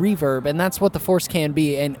echo, a reverb, and that's what the Force can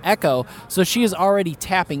be, an echo. So she is already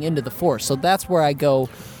tapping into the Force. So that's where I go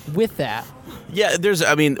with that. Yeah,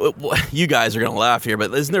 you guys are going to laugh here,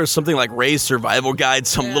 but isn't there something like Rey's Survival Guide,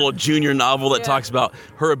 some little junior novel that talks about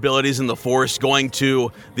her abilities in the Force, going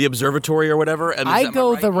to the observatory or whatever? I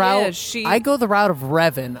go the route of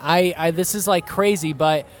Revan. This is like crazy,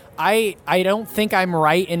 but I don't think I'm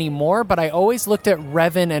right anymore, but I always looked at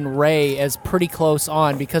Revan and Rey as pretty close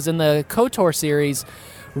on, because in the KOTOR series,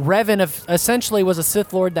 Revan essentially was a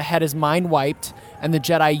Sith Lord that had his mind wiped, and the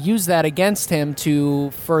Jedi used that against him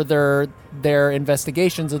to further their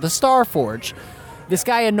investigations of the Star Forge. This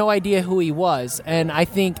guy had no idea who he was, and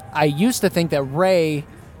I used to think that Rey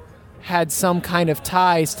had some kind of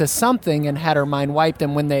ties to something and had her mind wiped,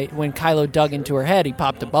 and when Kylo dug into her head, he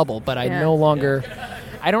popped a bubble, but I no longer...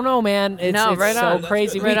 I don't know, man. It's right so on.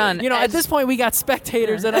 crazy. Right on. At this point, we got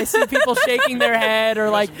spectators, and I see people shaking their head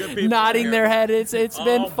or like nodding their head. It's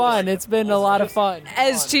been fun. It's been a lot of fun.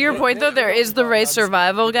 As to your point, though, there is the Rey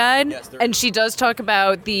Survival Guide, and she does talk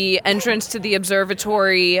about the entrance to the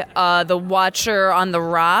observatory, the Watcher on the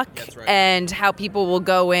Rock, and how people will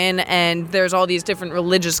go in, and there's all these different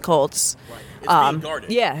religious cults. It's being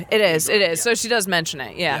guarded. Yeah, it is. It is. So she does mention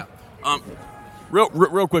it. Yeah.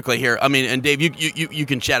 Real quickly here. I mean, and Dave, you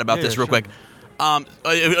can chat about this real quick.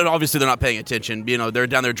 Obviously, they're not paying attention. They're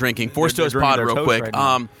down there drinking. Force Toast Pod, real quick.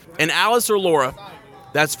 Right and Alice or Laura,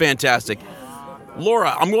 that's fantastic.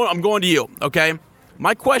 Laura, I'm going to you. Okay.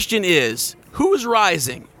 My question is, who is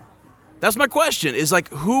rising? That's my question. Is like,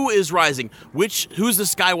 who is rising? Who's the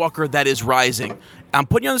Skywalker that is rising? I'm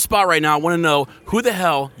putting you on the spot right now. I want to know who the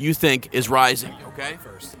hell you think is rising. Okay.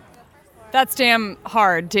 First. That's damn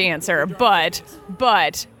hard to answer, but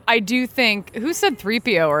I do think, who said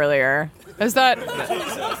 3PO earlier? Is that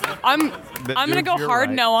I'm gonna go hard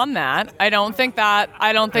right. no on that. I don't think that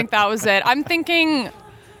was it. I'm thinking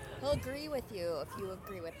he'll agree with you if you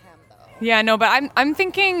agree with him though. Yeah, no, but I'm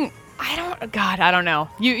thinking I don't know.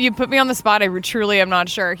 You put me on the spot. I truly am not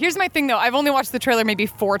sure. Here's my thing, though. I've only watched the trailer maybe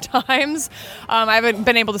 4 times. I haven't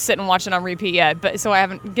been able to sit and watch it on repeat yet, so I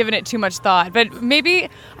haven't given it too much thought. But maybe,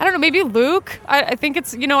 I don't know, maybe Luke. I think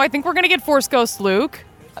it's, I think we're going to get Force Ghost Luke.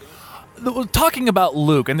 Talking about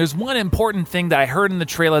Luke, and there's one important thing that I heard in the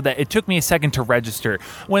trailer that it took me a second to register.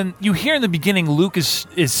 When you hear in the beginning Luke is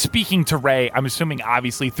speaking to Rey, I'm assuming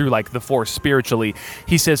obviously through like the Force spiritually,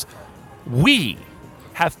 he says, "We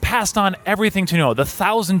have passed on everything to know. The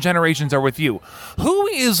 1,000 generations are with you." Who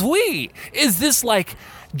is we? Is this like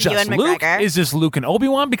just Ewan Luke? McGregor. Is this Luke and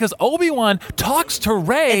Obi-Wan? Because Obi-Wan talks to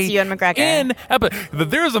Rey. It's Ewan McGregor.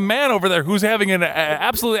 There's a man over there who's having an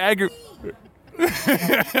absolutely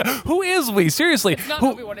Who is we? Seriously. It's not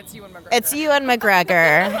Obi-Wan, it's Ewan McGregor. It's Ewan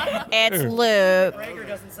McGregor. It's Luke.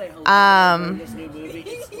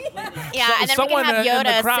 Yeah, and then someone we can have Yoda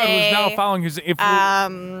in the crowd say, who's now following his.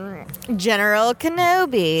 General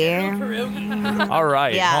Kenobi. All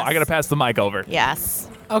right. Yes. Well, I got to pass the mic over. Yes.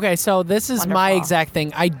 Okay, so this is my exact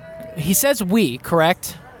thing. He says we,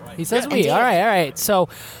 correct? He says we. Indeed. All right. So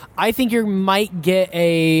I think you might get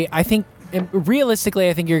realistically,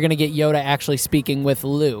 I think you're going to get Yoda actually speaking with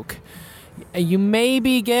Luke. You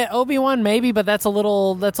maybe get Obi-Wan, maybe, but that's a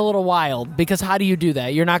little wild, because how do you do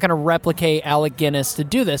that? You're not going to replicate Alec Guinness to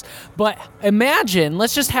do this. But imagine,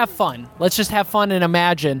 let's just have fun. And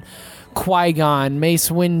imagine Qui-Gon, Mace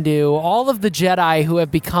Windu, all of the Jedi who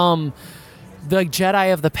have become the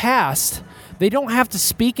Jedi of the past. They don't have to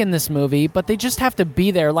speak in this movie, but they just have to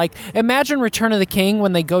be there. Like, imagine Return of the King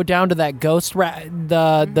when they go down to that ghost,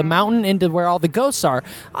 the mountain into where all the ghosts are.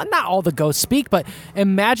 Not all the ghosts speak, but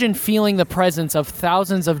imagine feeling the presence of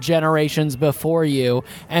thousands of generations before you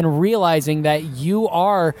and realizing that you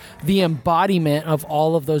are the embodiment of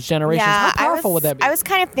all of those generations. Yeah, How powerful would that be? I was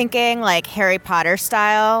kind of thinking like Harry Potter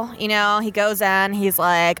style. He goes in, he's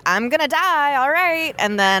like, I'm going to die, all right.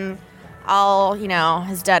 And then all,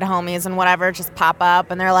 his dead homies and whatever just pop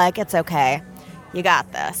up and they're like, it's okay. You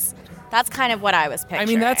got this. That's kind of what I was picturing. I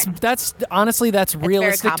mean, that's honestly, that's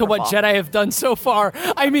realistic to what Jedi have done so far.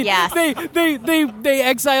 I mean, yes. they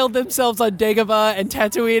exiled themselves on Dagobah and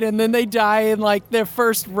Tatooine, and then they die in like their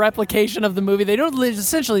first replication of the movie. They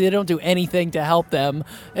don't do anything to help them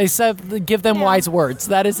except give them wise words.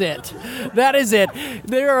 That is it.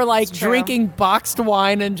 They are like drinking boxed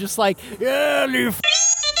wine and just like, yeah, you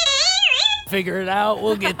figure it out.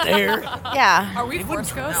 We'll get there. Yeah. Are we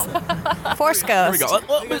Force Ghosts? Force Here we Ghost.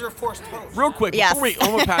 go. You guys are forced hosts. Real quick, Yes. before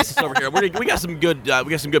I'm gonna pass this over here. We got some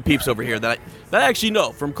good peeps over here that I actually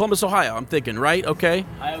know from Columbus, Ohio. I'm thinking, right? Okay.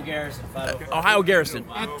 Ohio Garrison. Ohio Garrison.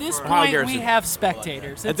 At this Ohio point, Garrison. we have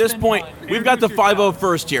spectators. At this point, we've got the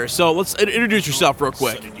 501st here. So let's introduce yourself real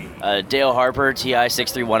quick. Dale Harper, TI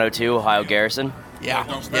 63102, Ohio Garrison. Yeah.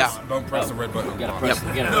 Don't press the red button. No.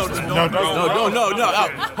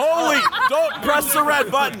 Holy! Don't press the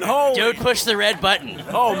red button. Holy! Don't push the red button.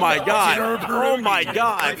 Oh my God! Oh my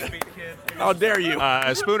God! How dare you?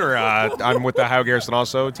 Spooner, I'm with the Ohio Garrison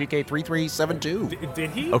also, TK3372.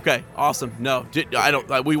 Did he? Okay, awesome. No, I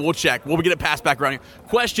don't. We will check. We'll get it passed back around here.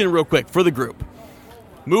 Question, real quick, for the group.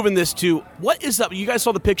 Moving this to what is up? You guys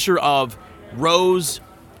saw the picture of Rose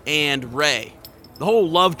and Ray. The whole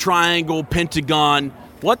love triangle, pentagon.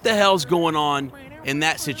 What the hell's going on in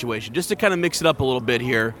that situation? Just to kind of mix it up a little bit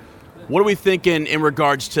here. What are we thinking in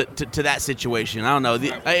regards to that situation? I don't know.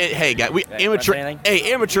 Hey, guys,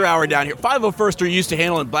 amateur hour down here. 501st are used to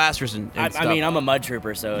handling blasters and stuff. I mean, I'm a mud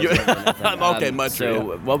trooper, so it's okay, mud trooper.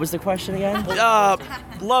 So, what was the question again?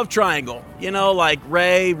 Love triangle. You know, like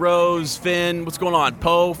Ray, Rose, Finn. What's going on?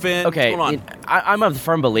 Poe, Finn. Okay, what's going on? I'm a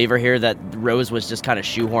firm believer here that Rose was just kind of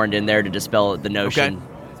shoehorned in there to dispel the notion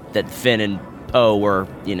that Finn and Poe were,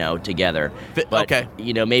 together. But,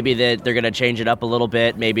 maybe that they're going to change it up a little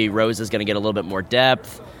bit. Maybe Rose is going to get a little bit more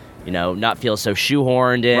depth, not feel so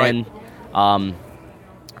shoehorned in. Right.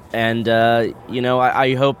 I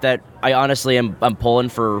hope that I honestly am pulling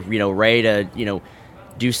for, Ray to,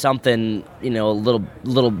 do something, a little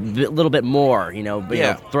bit more,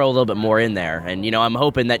 throw a little bit more in there. And, I'm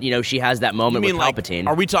hoping that, she has that moment with Palpatine.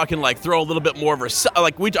 Are we talking like throw a little bit more of her,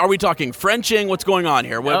 are we talking Frenching? What's going on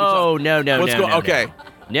here? No. Okay.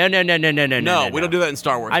 No. No, we don't do that in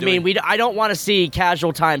Star Wars. I I don't want to see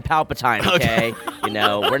casual time Palpatine. Okay, we're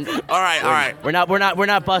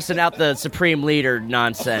not busting out the Supreme Leader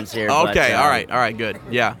nonsense here. Okay, but, all right, good.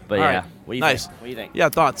 Yeah, but all yeah, right. What do you nice. think? What do you think? Yeah,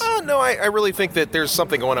 thoughts? No, I really think that there's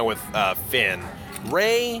something going on with Finn.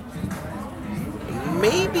 Ray,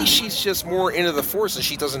 maybe she's just more into the Force and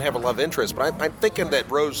she doesn't have a love interest. But I'm thinking that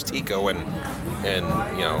Rose, Tico, and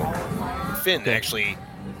Finn actually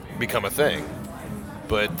become a thing.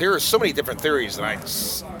 But there are so many different theories that I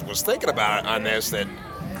was thinking about on this that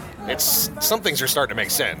some things are starting to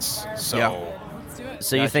make sense. So,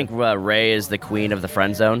 So you think Ray is the queen of the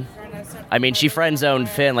friend zone? I mean, she friend zoned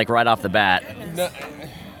Finn like right off the bat. No,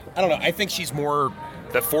 I don't know. I think she's more.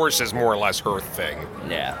 The Force is more or less her thing.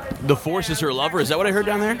 Yeah. The Force is her lover. Is that what I heard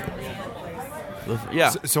down there? Yeah.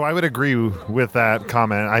 So I would agree with that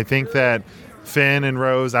comment. I think that Finn and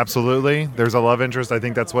Rose, absolutely. There's a love interest. I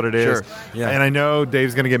think that's what it is. Sure. Yeah. And I know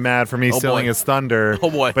Dave's going to get mad for me stealing his thunder.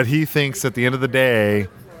 Oh, boy. But he thinks at the end of the day,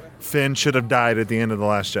 Finn should have died at the end of The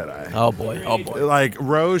Last Jedi. Oh, boy. Like,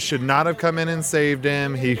 Rose should not have come in and saved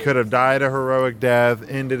him. He could have died a heroic death,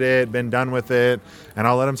 ended it, been done with it. And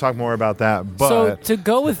I'll let him talk more about that. But so to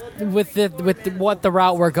go with what the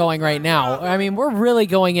route we're going right now, I mean, we're really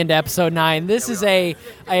going into Episode 9. This is a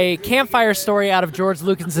campfire story out of George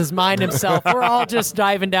Lucas's mind himself. We're all just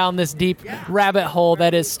diving down this deep rabbit hole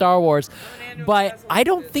that is Star Wars. But I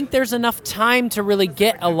don't think there's enough time to really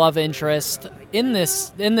get a love interest in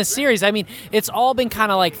this series. I mean, it's all been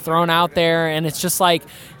kind of like thrown out there, and it's just like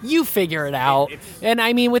you figure it out. And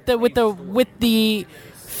I mean, with the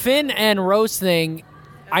Finn and Rose thing,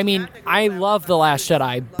 I mean, I love The Last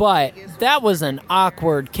Jedi, but that was an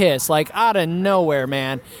awkward kiss, like out of nowhere,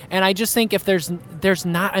 man. And I just think if there's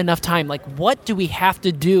not enough time, like what do we have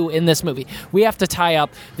to do in this movie? We have to tie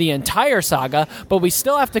up the entire saga, but we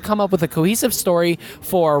still have to come up with a cohesive story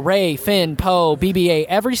for Rey, Finn, Poe, BB-8,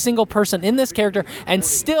 every single person in this character, and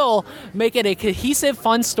still make it a cohesive,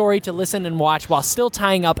 fun story to listen and watch while still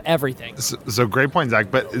tying up everything. So great point, Zach.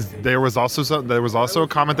 But there was also a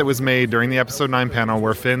comment that was made during the Episode 9 panel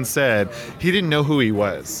where Finn said he didn't know who he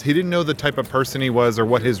was. He didn't know the type of person he was or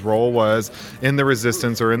what his role was in the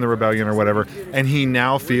Resistance or in the Rebellion or whatever. And he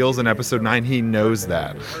now feels in Episode 9 he knows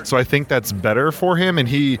that. So I think that's better for him.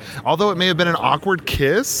 And although it may have been an awkward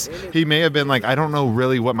kiss, he may have been like, I don't know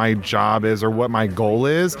really what my job is or what my goal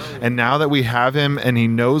is. And now that we have him and he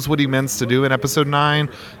knows what he meant to do in Episode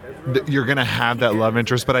 9, you're going to have that love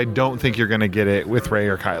interest, but I don't think you're going to get it with Rey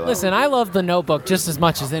or Kylo. Listen, I love The Notebook just as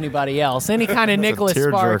much as anybody else. Any kind of Nicholas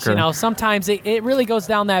Sparks, sometimes it really goes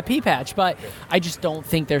down that pea patch, but I just don't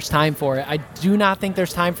think there's time for it. I do not think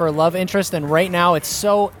there's time for a love interest, and right now it's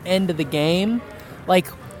so end of the game. Like,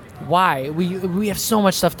 why? We have so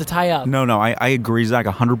much stuff to tie up. No, I agree, Zach,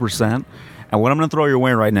 100%. And what I'm going to throw your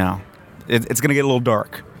way right now, it's going to get a little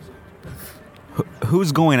dark.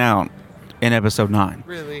 Who's going out in Episode 9?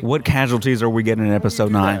 Really? What casualties are we getting in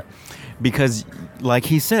Episode 9? Because, like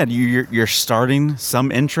he said, you're starting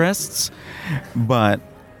some interests, but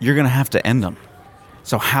you're going to have to end them.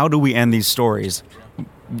 So how do we end these stories?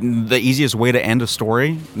 The easiest way to end a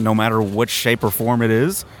story, no matter what shape or form it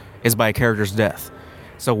is by a character's death.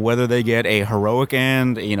 So whether they get a heroic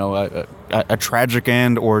end, a tragic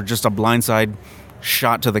end, or just a blindside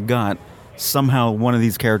shot to the gut, somehow one of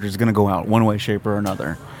these characters is going to go out one way, shape, or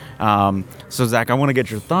another. So, Zach, I want to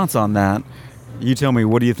get your thoughts on that. You tell me,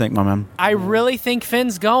 what do you think, my man? I really think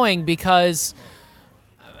Finn's going because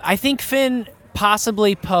I think Finn,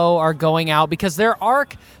 possibly Poe, are going out because their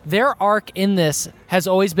arc in this has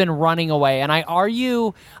always been running away. And I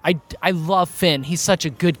love Finn. He's such a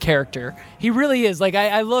good character. He really is. Like,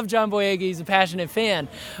 I love John Boyega. He's a passionate fan.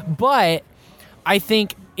 But I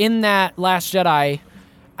think in that Last Jedi,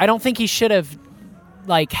 I don't think he should have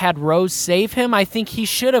had Rose save him. I think he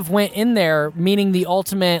should have went in there, meaning the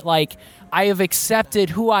ultimate, I have accepted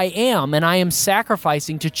who I am, and I am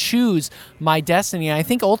sacrificing to choose my destiny. And I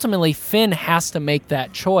think ultimately Finn has to make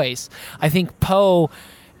that choice. I think Poe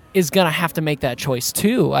is going to have to make that choice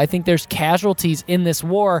too. I think there's casualties in this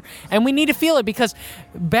war, and we need to feel it because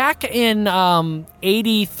back in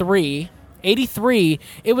 83,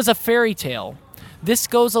 it was a fairy tale. This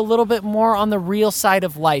goes a little bit more on the real side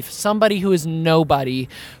of life. Somebody who is nobody,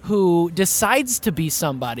 who decides to be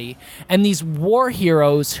somebody, and these war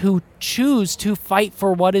heroes who choose to fight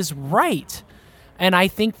for what is right. And I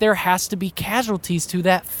think there has to be casualties to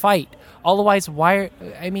that fight. Otherwise,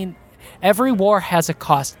 every war has a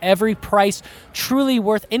cost. Every price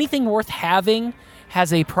anything worth having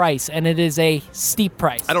has a price, and it is a steep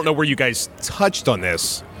price. I don't know where you guys touched on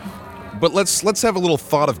this, but let's have a little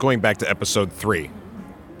thought of going back to Episode 3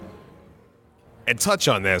 and touch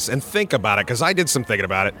on this and think about it, because I did some thinking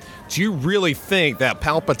about it. Do you really think that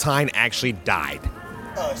Palpatine actually died?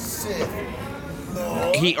 Sith.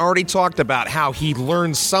 No. He already talked about how he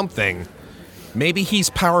learned something. Maybe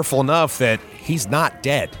he's powerful enough that he's not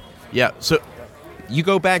dead. Yeah, so you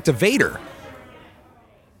go back to Vader.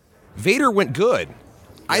 Vader went good. Yeah.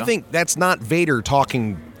 I think that's not Vader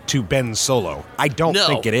talking to Ben Solo. I don't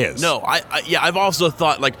think it is. No, I've also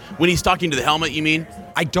thought, when he's talking to the helmet, you mean?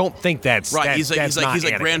 I don't think that's right. He's Anakin.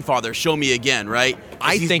 like grandfather, show me again, right?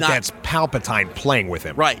 I think that's Palpatine playing with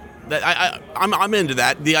him. Right. I'm into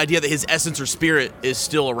that. The idea that his essence or spirit is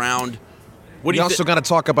still around. What do you also got to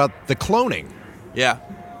talk about the cloning. Yeah.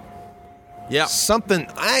 Yeah.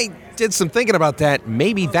 I did some thinking about that.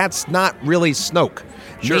 Maybe that's not really Snoke.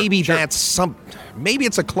 Sure, maybe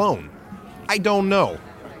it's a clone. I don't know.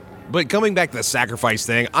 But coming back to the sacrifice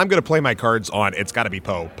thing, I'm going to play my cards on it's got to be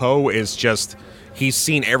Poe. Poe is just, he's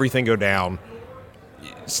seen everything go down.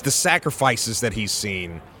 It's the sacrifices that he's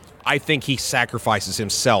seen. I think he sacrifices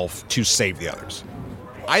himself to save the others.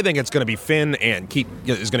 I think it's going to be Finn and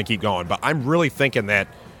is going to keep going. But I'm really thinking that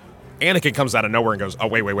Anakin comes out of nowhere and goes, oh,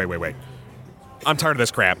 wait. I'm tired of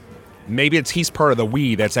this crap. Maybe he's part of the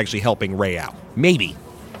we that's actually helping Rey out. Maybe.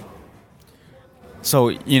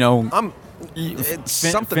 So, Finn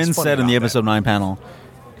said in the Episode 9 panel,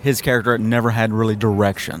 his character never had really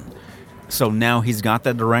direction. So now he's got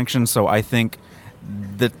that direction. So I think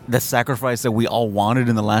the sacrifice that we all wanted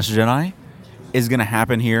in The Last Jedi is going to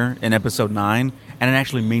happen here in Episode 9, and it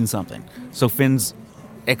actually means something. So Finn's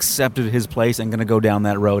accepted his place and going to go down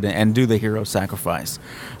that road and do the hero sacrifice.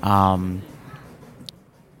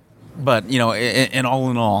 But, in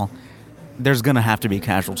all, there's going to have to be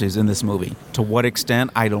casualties in this movie. To what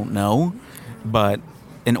extent, I don't know. But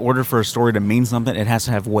in order for a story to mean something, it has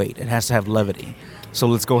to have weight. It has to have levity. So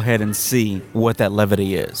let's go ahead and see what that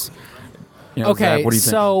levity is. Okay, Zach, what do you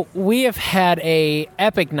think? So we have had a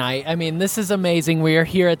epic night. I mean, this is amazing. We are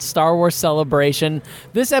here at Star Wars Celebration.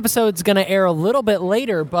 This episode's going to air a little bit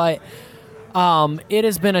later, but it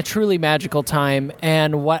has been a truly magical time.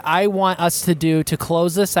 And what I want us to do to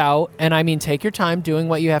close this out, and I mean take your time doing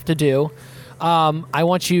what you have to do, I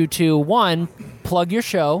want you to, one, plug your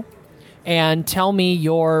show and tell me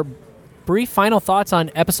your brief final thoughts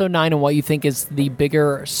on Episode 9 and what you think is the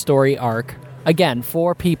bigger story arc. Again,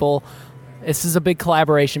 for people, this is a big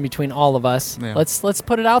collaboration between all of us. Yeah. Let's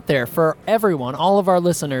put it out there for everyone, all of our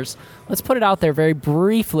listeners. Let's put it out there very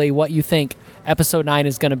briefly what you think Episode 9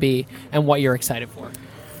 is going to be and what you're excited for.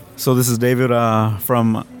 So this is David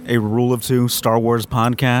from a Rule of Two Star Wars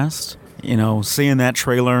podcast. Seeing that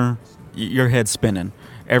trailer, your head's spinning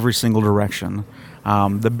every single direction.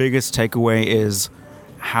 The biggest takeaway is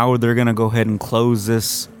how they're going to go ahead and close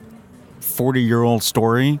this 40-year-old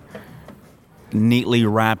story neatly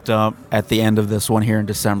wrapped up at the end of this one here in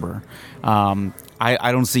December.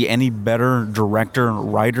 I don't see any better director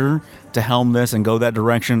and writer to helm this and go that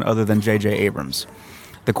direction other than J.J. Abrams.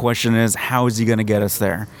 The question is, how is he going to get us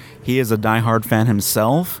there? He is a diehard fan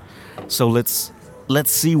himself, so let's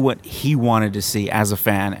see what he wanted to see as a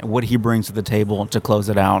fan, what he brings to the table to close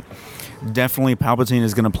it out. Definitely Palpatine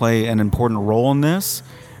is going to play an important role in this,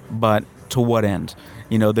 but to what end?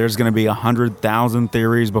 You know, there's going to be 100,000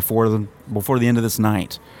 theories before the end of this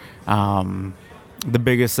night. The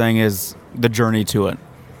biggest thing is the journey to it.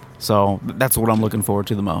 So that's what I'm looking forward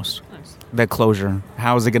to the most. Nice. That closure.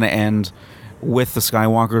 How is it going to end with the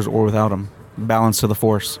Skywalkers or without them? Balance to the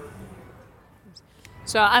Force.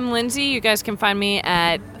 So I'm Lindsay. You guys can find me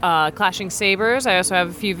at Clashing Sabers. I also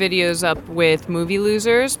have a few videos up with Movie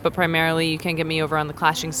Losers, but primarily you can get me over on the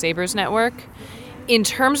Clashing Sabers network. In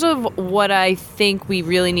terms of what I think we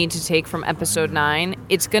really need to take from Episode 9,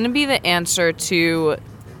 it's going to be the answer to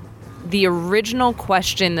the original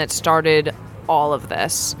question that started all of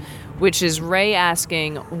this, which is Rey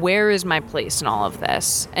asking, where is my place in all of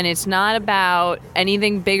this? And it's not about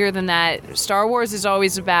anything bigger than that. Star Wars is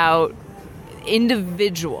always about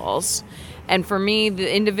individuals. And for me,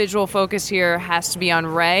 the individual focus here has to be on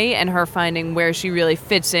Rey and her finding where she really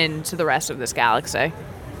fits into the rest of this galaxy.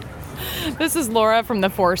 This is Laura from the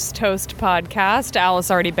Force Toast podcast. Alice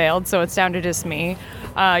already bailed, so it's down to just me.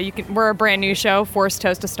 We're a brand new show, Force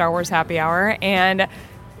Toast, a Star Wars happy hour. And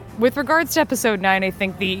with regards to Episode 9, I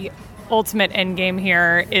think the ultimate endgame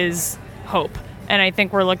here is hope. And I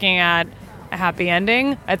think we're looking at a happy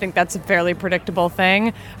ending. I think that's a fairly predictable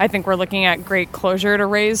thing. I think we're looking at great closure to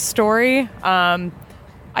Rey's story. I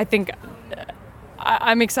think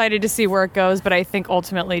I'm excited to see where it goes, but I think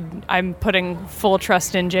ultimately I'm putting full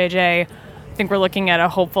trust in JJ. I think we're looking at a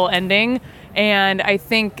hopeful ending, and I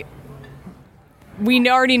think we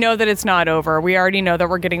already know that it's not over. We already know that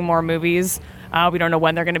we're getting more movies. We don't know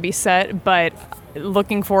when they're going to be set, but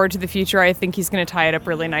looking forward to the future, I think he's going to tie it up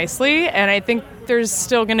really nicely, and I think there's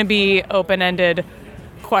still going to be open-ended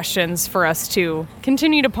questions for us to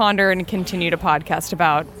continue to ponder and continue to podcast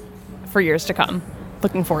about for years to come.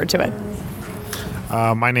 Looking forward to it.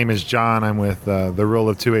 My name is John. I'm with the Rule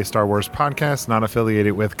of Two, a Star Wars podcast, not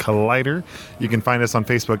affiliated with Collider. You can find us on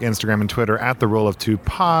Facebook, Instagram, and Twitter at the Rule of Two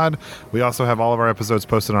Pod. We also have all of our episodes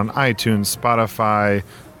posted on iTunes, Spotify,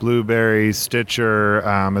 Blueberry, Stitcher,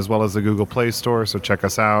 as well as the Google Play Store, so check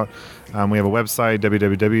us out. We have a website,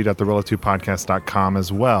 www.theruleoftwopodcast.com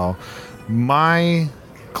as well. My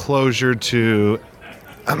closure to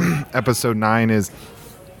Episode 9 is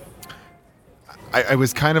I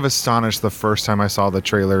was kind of astonished the first time I saw the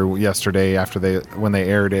trailer yesterday when they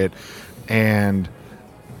aired it, and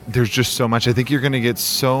there's just so much. I think you're going to get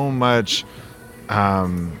so much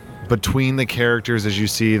between the characters as you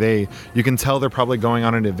see. You can tell they're probably going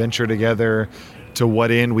on an adventure together. To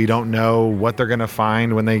what end, we don't know what they're going to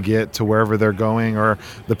find when they get to wherever they're going, or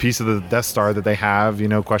the piece of the Death Star that they have. You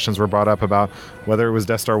know, questions were brought up about whether it was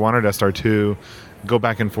Death Star 1 or Death Star 2, go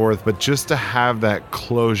back and forth. But just to have that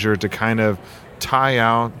closure to kind of tie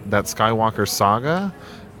out that Skywalker saga,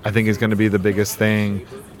 I think is going to be the biggest thing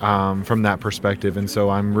from that perspective. And so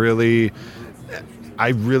I really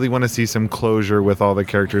want to see some closure with all the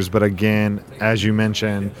characters. But again, as you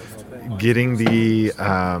mentioned, getting the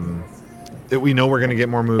we know we're going to get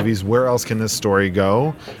more movies. Where else can this story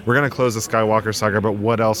go? We're going to close the Skywalker saga, but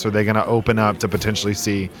what else are they going to open up to potentially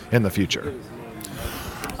see in the future?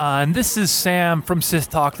 And this is Sam from Sith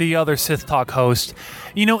Talk, the other Sith Talk host.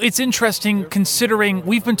 You know, it's interesting considering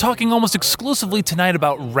we've been talking almost exclusively tonight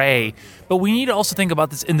about Rey, but we need to also think about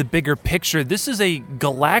this in the bigger picture. This is a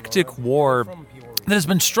galactic war that has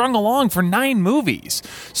been strung along for 9 movies.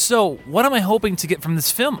 So what am I hoping to get from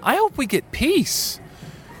this film? I hope we get peace.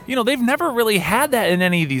 You know, they've never really had that in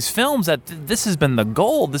any of these films. That this has been the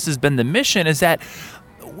goal, this has been the mission, is that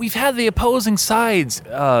we've had the opposing sides,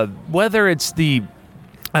 whether it's the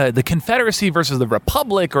Confederacy versus the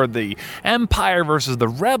Republic, or the Empire versus the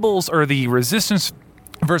Rebels, or the Resistance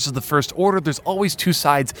versus the First Order. There's always two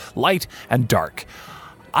sides, light and dark.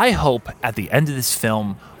 I hope at the end of this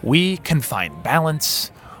film we can find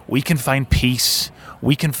balance, we can find peace,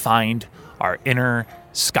 we can find our inner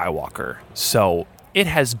Skywalker. So it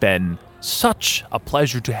has been such a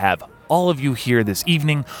pleasure to have all of you here this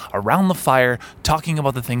evening around the fire talking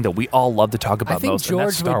about the thing that we all love to talk about most, and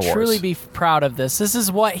that's Star Wars. I think George would truly be proud of this. This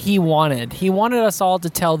is what he wanted. He wanted us all to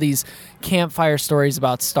tell these campfire stories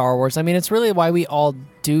about Star Wars. I mean, it's really why we all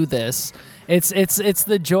do this. It's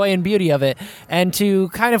the joy and beauty of it. And to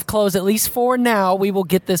kind of close, at least for now, we will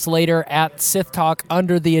get this later at Sith Talk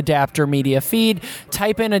under the Adapter Media feed.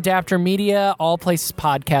 Type in Adapter Media, all places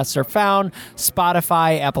podcasts are found: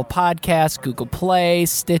 Spotify, Apple Podcasts, Google Play,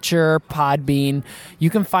 Stitcher, Podbean. You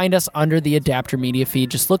can find us under the Adapter Media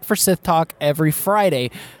feed. Just look for Sith Talk every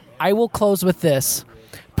Friday. I will close with this.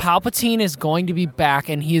 Palpatine is going to be back,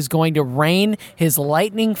 and he is going to rain his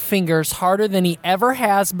lightning fingers harder than he ever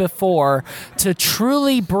has before to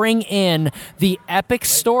truly bring in the epic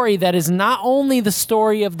story that is not only the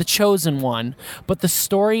story of the Chosen One, but the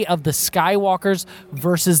story of the Skywalkers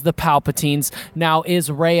versus the Palpatines. Now, is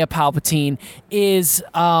Rey a Palpatine?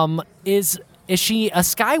 Is she a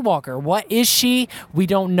Skywalker? What is she? We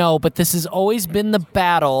don't know, but this has always been the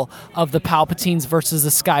battle of the Palpatines versus the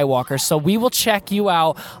Skywalkers. So we will check you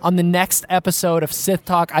out on the next episode of Sith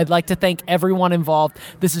Talk. I'd like to thank everyone involved.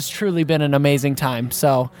 This has truly been an amazing time.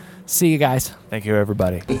 So see you guys. Thank you,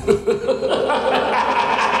 everybody.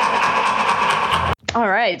 All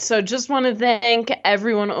right, so just want to thank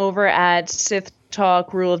everyone over at Sith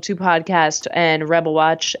Talk, Rule of Two Podcast, and Rebel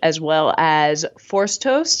Watch, as well as Force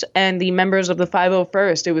Toast and the members of the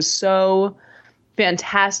 501st. It was so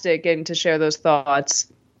fantastic getting to share those thoughts.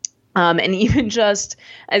 And even just,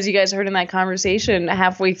 as you guys heard in that conversation,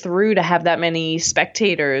 halfway through to have that many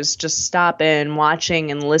spectators just stop in,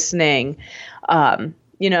 watching and listening.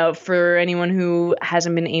 For anyone who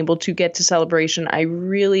hasn't been able to get to Celebration, I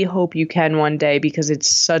really hope you can one day, because it's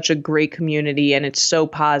such a great community and it's so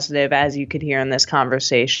positive, as you could hear in this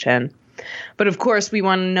conversation. But of course, we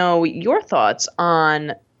want to know your thoughts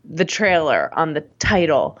on the trailer, on the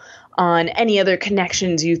title, on any other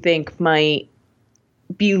connections you think might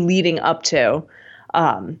be leading up to.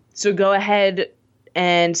 So go ahead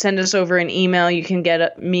and send us over an email. You can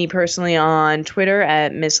get me personally on Twitter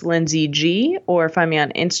at Miss Lindsay G, or find me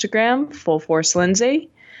on Instagram, Full Force Lindsay.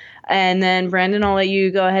 And then, Brandon, I'll let you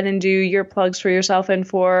go ahead and do your plugs for yourself and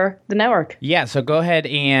for the network. Yeah, so go ahead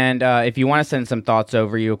and if you want to send some thoughts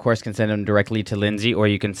over, you, of course, can send them directly to Lindsay, or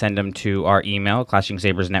you can send them to our email,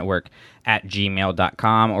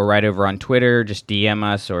 ClashingSabersNetwork@gmail.com, or right over on Twitter. Just DM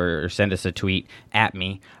us or send us a tweet at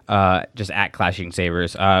me, just at Clashing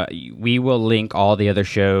Sabers. We will link all the other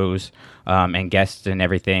shows and guests and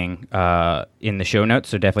everything in the show notes,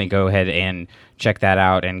 so definitely go ahead and check that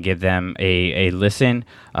out and give them a listen,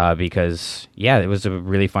 because it was a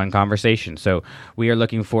really fun conversation. So we are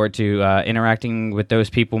looking forward to interacting with those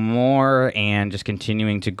people more and just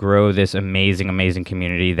continuing to grow this amazing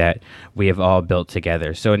community that we have all built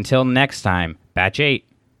together. So until next time, Batch 8.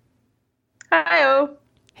 Hi-oh.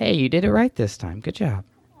 Hey, you did it right this time. Good job.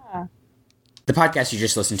 The podcast you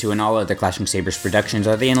just listened to and all other Clashing Sabers productions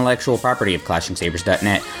are the intellectual property of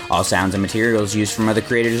ClashingSabers.net. All sounds and materials used from other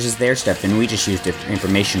creators is their stuff, and we just used it for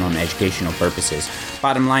informational and educational purposes.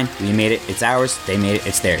 Bottom line, we made it, it's ours, they made it,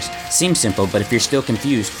 it's theirs. Seems simple, but if you're still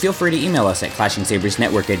confused, feel free to email us at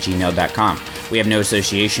ClashingSabersNetwork@gmail.com. We have no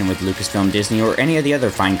association with Lucasfilm, Disney, or any of the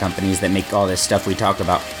other fine companies that make all this stuff we talk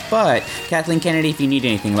about. But, Kathleen Kennedy, if you need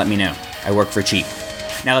anything, let me know. I work for cheap.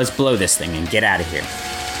 Now let's blow this thing and get out of here.